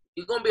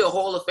he's gonna be a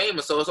Hall of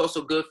Famer, so it's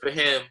also good for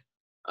him.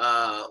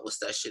 What's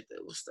that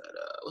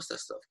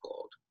stuff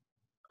called?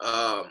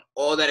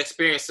 all that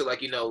experience to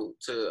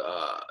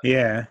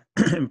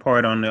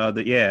impart on the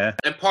other,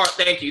 impart.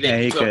 Thank you,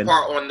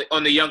 impart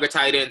on the younger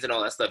tight ends and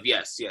all that stuff.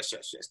 Yes,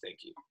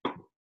 thank you.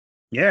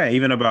 Yeah,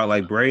 even about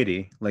like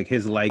Brady, like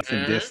his likes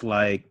and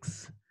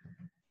dislikes.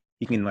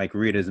 He can like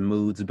read his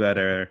moods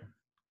better,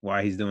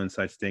 why he's doing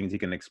such things. He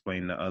can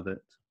explain to others.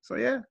 So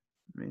yeah,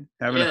 I mean,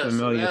 having a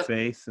familiar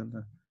face and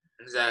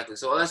exactly.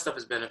 So all that stuff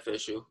is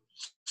beneficial.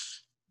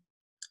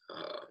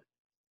 I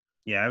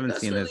haven't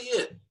seen really this.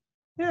 It.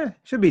 Yeah,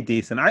 should be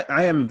decent.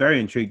 I am very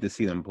intrigued to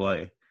see them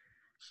play.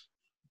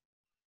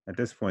 At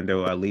this point,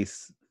 though, at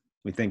least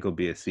we think it'll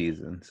be a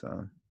season.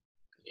 So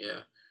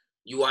yeah,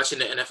 you watching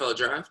the NFL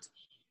draft?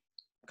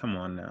 Come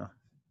on now.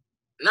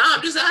 Nah,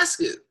 I'm just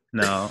asking.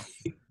 No.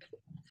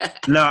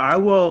 I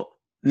will.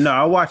 No,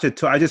 I'll watch it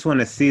too. I just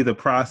want to see the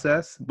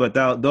process, but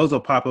those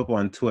will pop up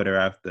on Twitter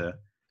after.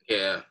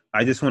 Yeah.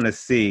 I just want to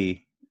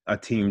see a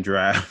team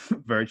draft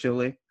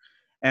virtually,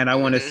 and I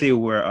want to see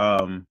where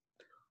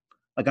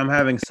like I'm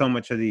having so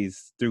much of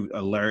these through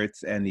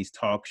alerts and these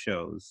talk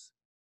shows,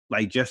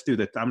 like just through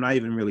I'm not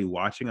even really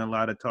watching a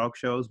lot of talk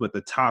shows, but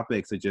the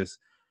topics are just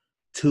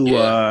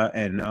Tua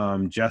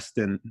and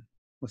Justin,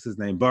 what's his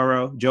name,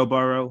 Joe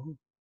Burrow.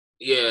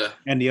 Yeah.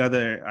 And the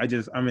other,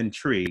 I'm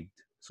intrigued.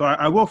 So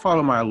I will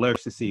follow my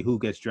alerts to see who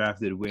gets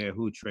drafted where,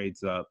 who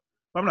trades up.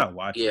 But I'm not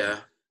watching. Yeah.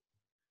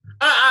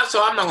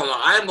 So I'm not gonna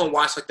lie. I am gonna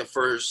watch like the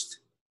first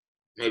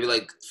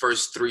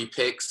 3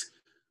 picks.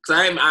 Because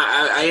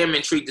I am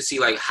intrigued to see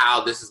like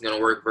how this is gonna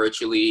work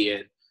virtually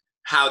and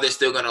how they're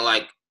still gonna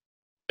like,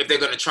 if they're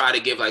gonna try to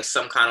give like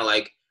some kind of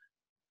like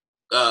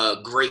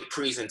great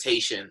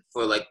presentation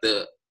for like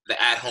the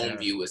at-home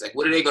viewers. Like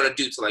what are they gonna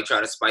do to like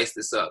try to spice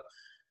this up?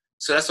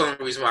 So that's the only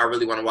reason why I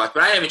really want to watch.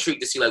 But I am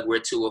intrigued to see like where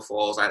Tua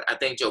falls. I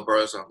think Joe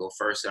Burrow's gonna go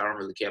first. So I don't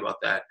really care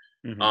about that.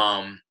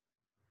 Mm-hmm.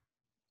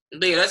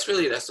 But yeah, that's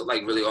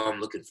like really all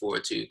I'm looking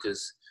forward to.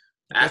 Because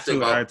after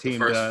what our team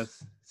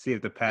does, see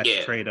if the Pats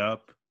trade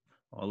up,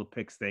 all the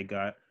picks they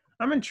got.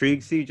 I'm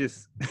intrigued. See,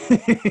 just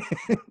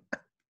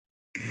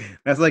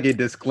that's like a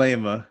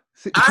disclaimer.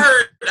 I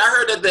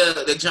heard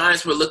that the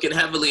Giants were looking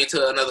heavily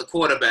into another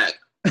quarterback.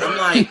 I'm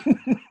like.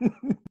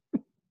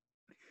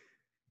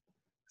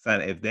 Son,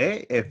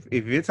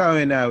 if you're telling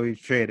me now we've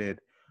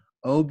traded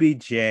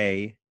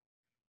OBJ,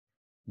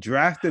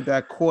 drafted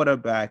that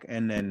quarterback,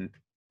 and then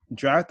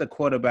draft the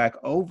quarterback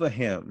over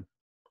him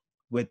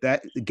with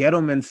that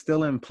Gettleman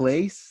still in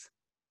place,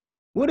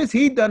 what has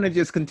he done to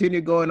just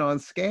continue going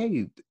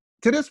unscathed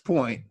to this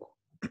point?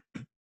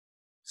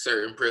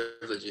 Certain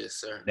privileges,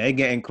 sir. They're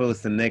getting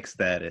close to Nick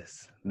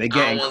status. They're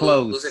getting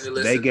close.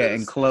 They're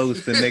getting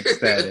close to Nick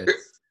status.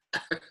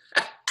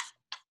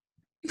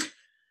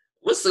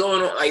 What's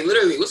going on? Like,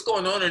 literally, what's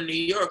going on in New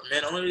York,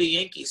 man? Only the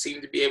Yankees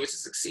seem to be able to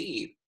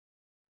succeed.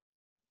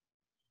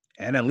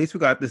 And at least we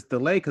got this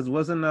delay because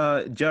wasn't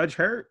Judge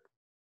hurt?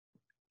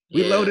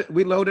 We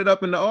loaded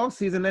up in the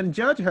offseason and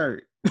Judge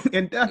hurt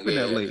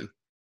indefinitely. Yeah.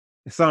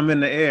 Something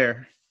in the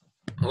air.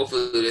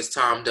 Hopefully this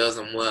time does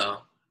him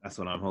well. That's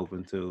what I'm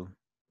hoping too.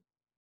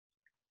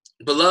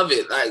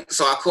 Beloved,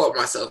 so I caught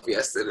myself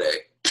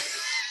yesterday.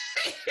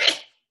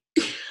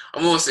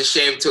 I'm almost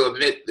ashamed to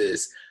admit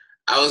this.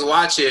 I wasn't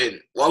watching.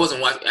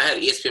 I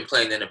had ESPN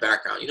playing in the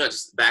background,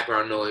 just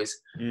background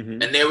noise.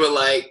 Mm-hmm. And they were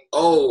like,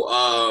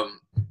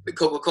 the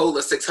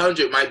Coca-Cola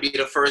 600 might be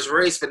the first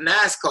race for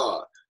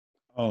NASCAR.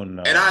 Oh,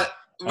 no. And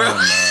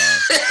Oh,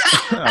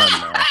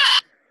 no.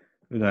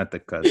 We got the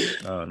cut.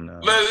 Oh, no.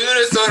 But you know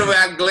the sort of way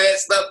I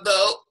glanced up,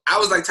 though? I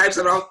was like, types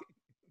it off.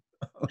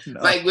 Oh, no.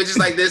 Like, which is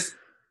like this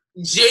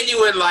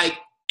genuine, like,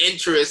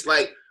 interest.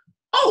 Like,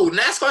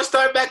 NASCAR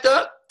starting back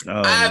up?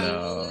 Oh, I've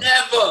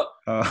never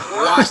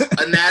watched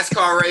a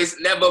NASCAR race,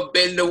 never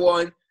been to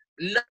one,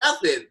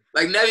 nothing.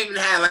 Like, never even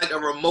had, like, a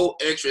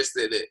remote interest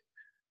in it.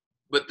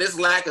 But this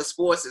lack of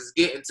sports is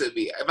getting to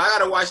me. If I got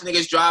to watch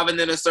niggas driving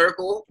in a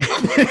circle,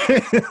 oh,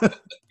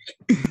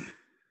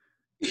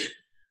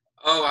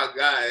 my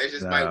God.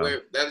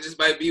 That just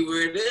might be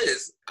where it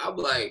is. I'm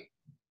like,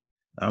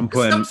 I'm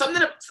putting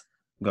something.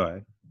 Go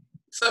ahead.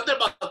 Something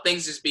about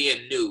things just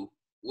being new.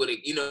 With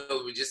it,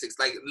 just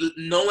like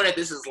knowing that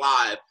this is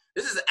live.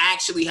 This is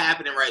actually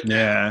happening right now.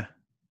 Yeah.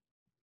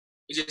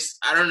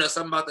 I don't know,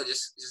 something about that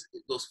just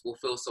will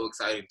feel so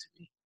exciting to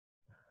me.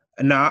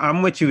 No,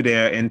 I'm with you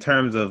there in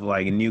terms of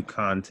like new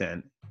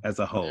content as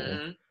a whole.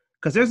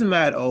 Because there's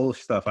mad old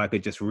stuff I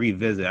could just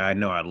revisit. I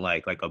know I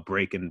like a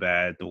Breaking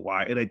Bad, The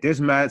Wire. Like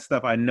there's mad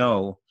stuff I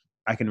know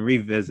I can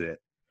revisit.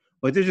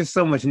 But there's just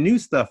so much new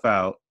stuff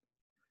out.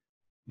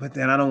 But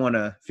then I don't want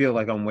to feel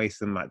like I'm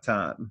wasting my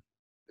time.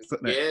 So,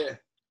 yeah.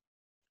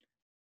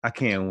 I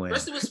can't win.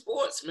 Especially with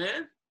sports,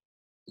 man.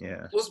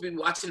 Yeah. I'm supposed to be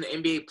watching the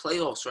NBA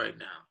playoffs right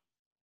now.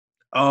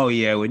 Oh,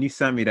 yeah. When you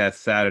sent me that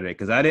Saturday,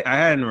 because I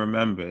hadn't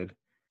remembered.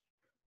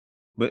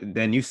 But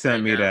then you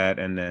sent me that,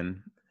 and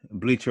then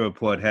Bleacher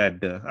Report I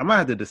might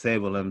have to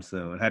disable them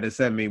soon. Had to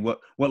send me what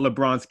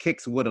LeBron's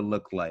kicks would have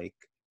looked like.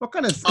 What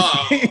kind of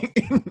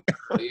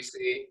you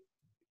see?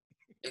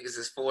 Niggas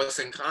is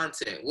forcing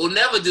content. We'll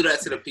never do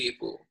that to the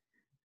people.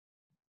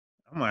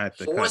 I might have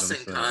to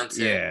forcing cut content.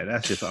 Yeah,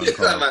 that's just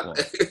uncalled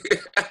for.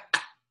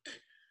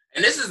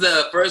 And this is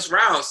the first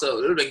round,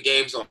 so there have been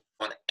games on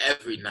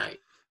every night.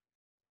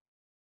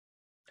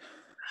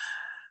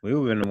 We've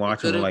been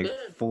watching like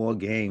 4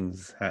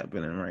 games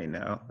happening right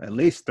now. At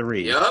least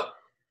 3. Yep.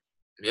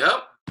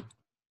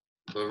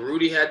 But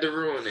Rudy had to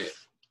ruin it.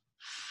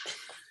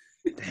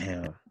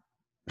 Damn.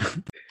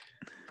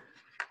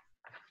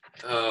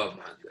 Oh,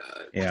 my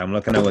God. Yeah, I'm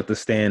looking at what the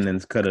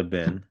standings could have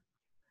been.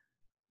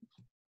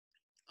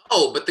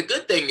 Oh, but the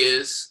good thing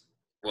is,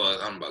 well,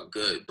 I'm about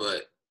good,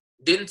 but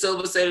didn't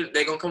Silver say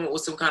they're going to come up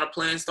with some kind of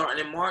plan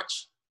starting in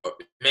March? Or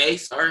May,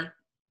 sorry?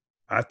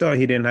 I thought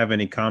he didn't have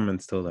any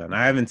comments till then.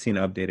 I haven't seen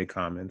updated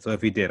comments, so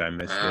if he did, I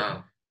missed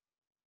it.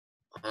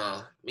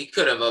 He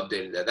could have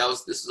updated that.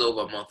 This was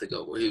over a month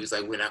ago where he was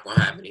like, we're not going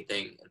to have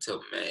anything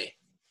until May.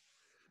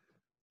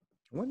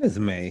 When is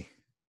May?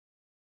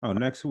 Oh,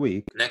 next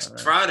week. Next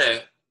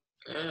Friday.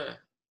 Yeah.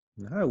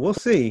 All right, we'll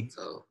see.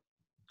 So,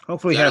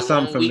 hopefully he has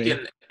something for me.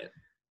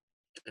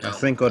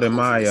 Cinco de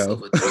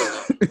Mayo.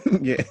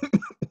 Yeah.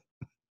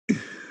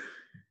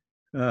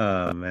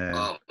 Oh, man.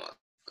 Oh, my God.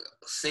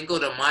 Cinco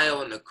de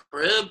Mayo in the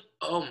crib?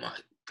 Oh, my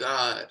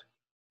God.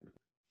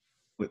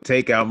 With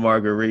takeout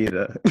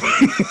margarita.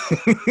 I'm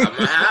going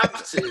to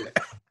have to.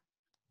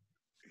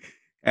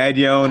 Add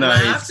your own ice. I'm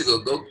going to have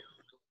to go.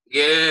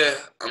 Yeah,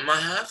 I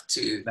might have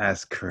to.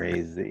 That's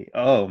crazy.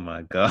 Oh,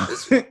 my God.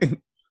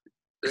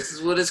 This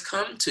is what it's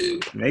come to.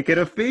 Make it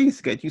a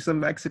feast. Get you some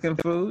Mexican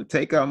food.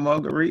 Take out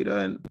margarita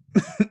and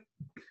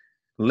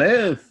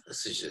live.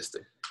 This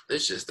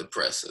is just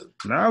depressing.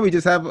 Now we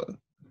just have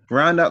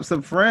round up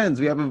some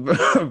friends. We have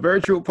a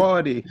virtual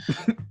party.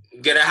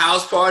 Get a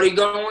house party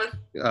going?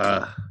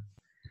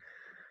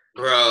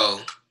 Bro.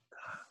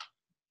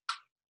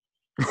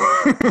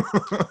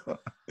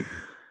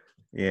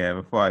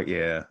 Yeah,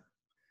 yeah.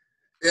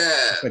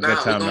 Yeah, it's a good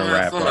time to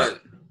wrap up.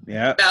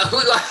 Yeah.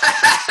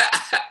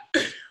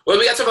 Well,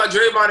 we got to talk about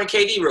Draymond and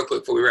KD real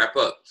quick before we wrap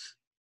up.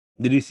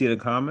 Did you see the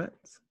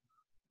comments?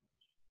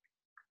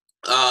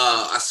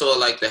 I saw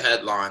like the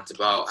headlines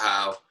about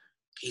how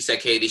he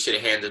said KD should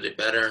have handled it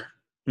better,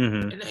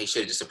 and that he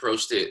should have just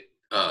approached it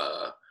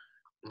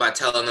by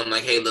telling them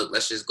like, "Hey, look,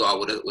 let's just go out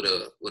with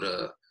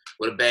a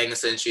bang,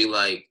 essentially.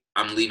 Like,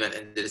 I'm leaving at the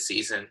end of the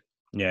season."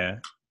 Yeah.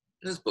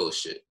 This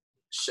bullshit.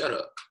 Shut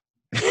up.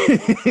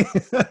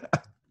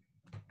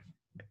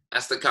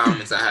 That's the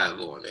comments I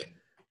have on it.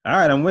 All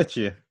right, I'm with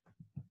you.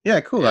 Yeah,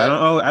 cool. Yeah.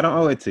 I don't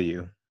owe it to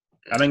you.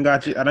 I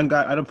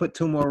done put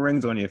 2 more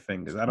rings on your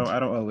fingers. I don't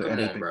owe it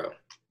anything, bro.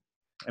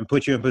 And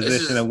put you in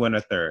position to win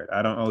a 3rd.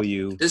 I don't owe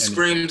you. This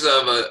screams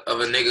of a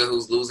nigga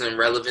who's losing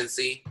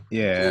relevancy.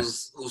 Yeah.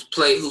 Whose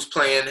playing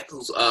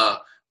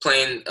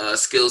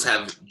skills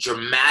have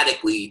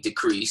dramatically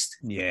decreased.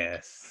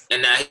 Yes.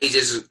 And now he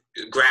just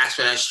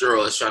grasping at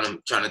straws, trying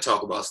to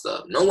talk about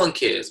stuff. No one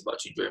cares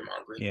about you,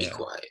 Draymond Green. Yeah. Be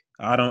quiet.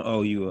 I don't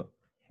owe you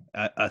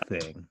a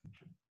thing.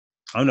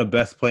 I'm the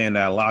best player in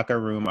that locker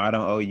room. I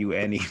don't owe you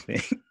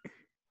anything.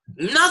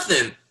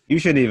 Nothing. You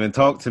shouldn't even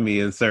talk to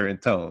me in certain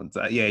tones.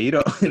 Yeah, you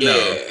don't.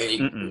 Yeah.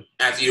 No.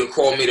 After you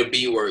call me the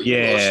B word, you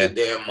lost your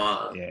damn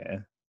mind. Yeah.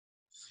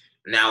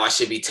 Now I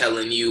should be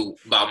telling you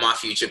about my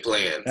future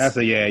plans.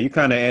 You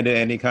kind of ended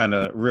any kind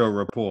of real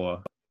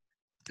rapport.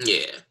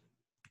 Yeah.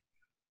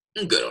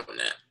 I'm good on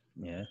that.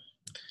 Yeah.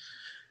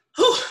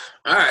 Whew.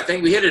 All right, I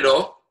think we hit it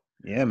all.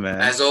 Yeah, man.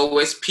 As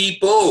always,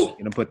 people. You're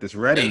gonna put this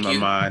red in my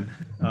mind.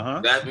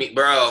 That's me,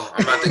 bro.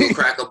 I'm about to go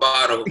crack a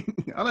bottle.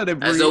 I'll let it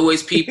breathe. As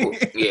always, people.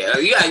 Yeah.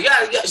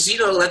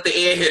 Let the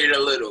air hit it a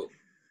little.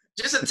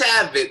 Just a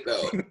tad bit,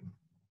 though.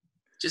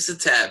 Just a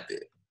tad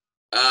bit.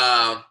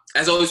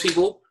 As always,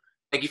 people,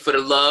 thank you for the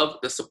love,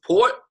 the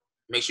support.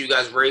 Make sure you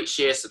guys rate,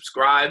 share,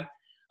 subscribe.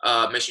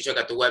 Make sure you check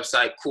out the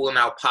website,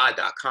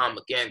 coolingoutpod.com.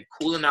 Again,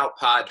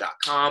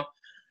 coolingoutpod.com.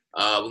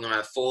 We're going to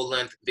have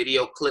full-length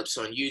video clips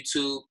on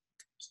YouTube,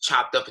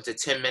 chopped up into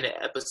 10-minute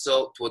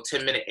episodes or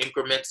 10-minute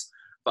increments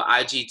for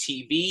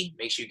IGTV.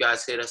 Make sure you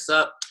guys hit us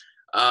up.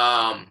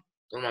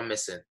 What am I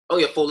missing? Oh,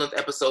 yeah, full-length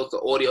episodes. The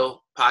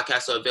audio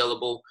podcasts are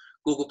available.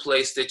 Google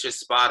Play, Stitcher,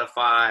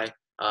 Spotify,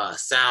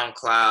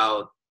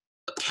 SoundCloud,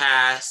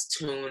 Cast,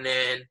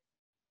 TuneIn.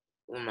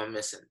 What am I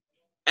missing?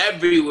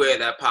 Everywhere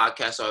that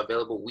podcasts are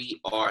available, we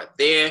are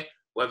there.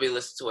 Wherever you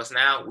listen to us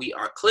now, we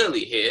are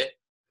clearly here.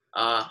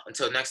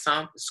 Until next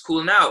time, it's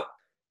cooling out.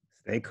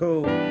 Stay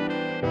cool.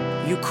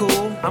 You cool,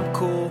 I'm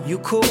cool. You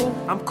cool,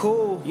 I'm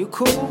cool. You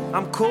cool,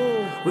 I'm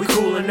cool. We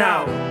coolin'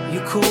 out.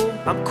 You cool,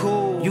 I'm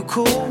cool. You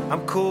cool,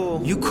 I'm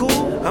cool. You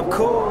cool, I'm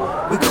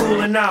cool. We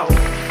coolin' out.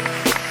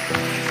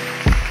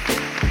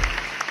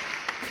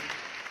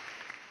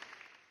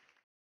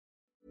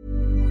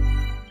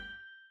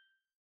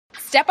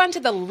 Step onto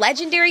the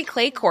legendary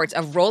clay courts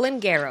of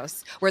Roland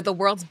Garros, where the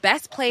world's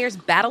best players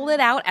battle it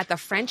out at the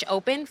French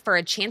Open for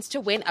a chance to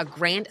win a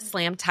Grand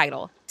Slam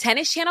title.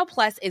 Tennis Channel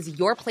Plus is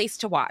your place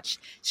to watch.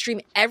 Stream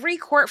every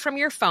court from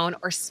your phone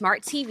or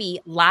smart TV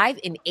live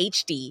in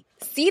HD.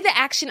 See the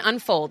action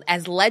unfold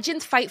as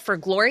legends fight for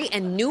glory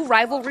and new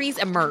rivalries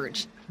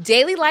emerge.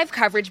 Daily live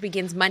coverage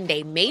begins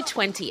Monday, May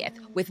 20th,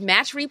 with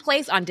match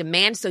replays on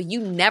demand so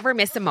you never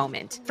miss a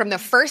moment. From the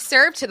first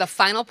serve to the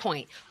final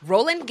point,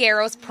 Roland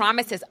Garros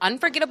promises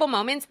unforgettable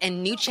moments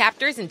and new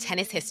chapters in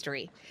tennis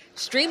history.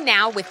 Stream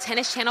now with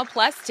Tennis Channel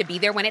Plus to be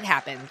there when it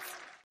happens.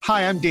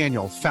 Hi, I'm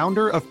Daniel,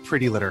 founder of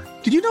Pretty Litter.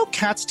 Did you know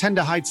cats tend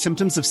to hide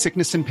symptoms of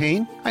sickness and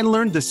pain? I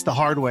learned this the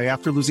hard way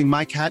after losing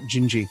my cat,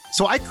 Gingy.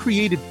 So I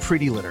created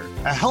Pretty Litter,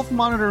 a health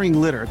monitoring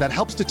litter that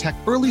helps detect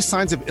early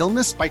signs of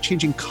illness by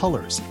changing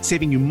colors,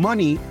 saving you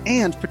money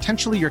and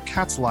potentially your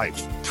cat's life.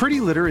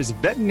 Pretty Litter is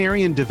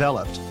veterinarian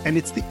developed, and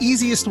it's the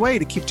easiest way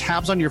to keep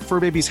tabs on your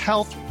fur baby's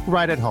health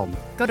right at home.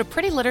 Go to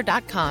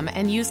prettylitter.com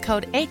and use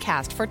code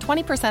ACAST for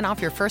 20%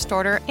 off your first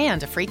order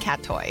and a free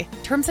cat toy.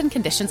 Terms and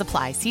conditions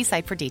apply. See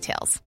site for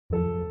details.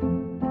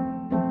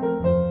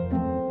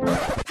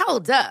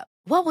 Hold up.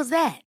 What was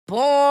that?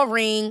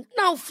 Boring.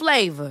 No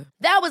flavor.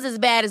 That was as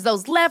bad as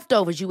those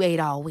leftovers you ate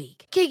all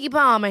week. Keke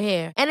Palmer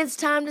here, and it's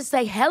time to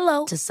say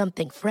hello to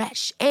something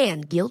fresh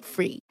and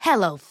guilt-free.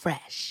 Hello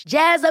Fresh.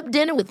 Jazz up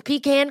dinner with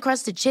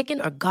pecan-crusted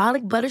chicken or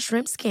garlic butter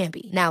shrimp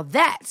scampi. Now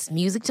that's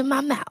music to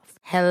my mouth.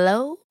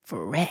 Hello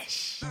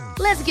Fresh.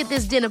 Let's get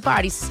this dinner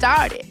party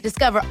started.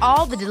 Discover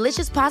all the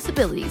delicious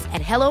possibilities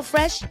at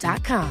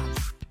HelloFresh.com.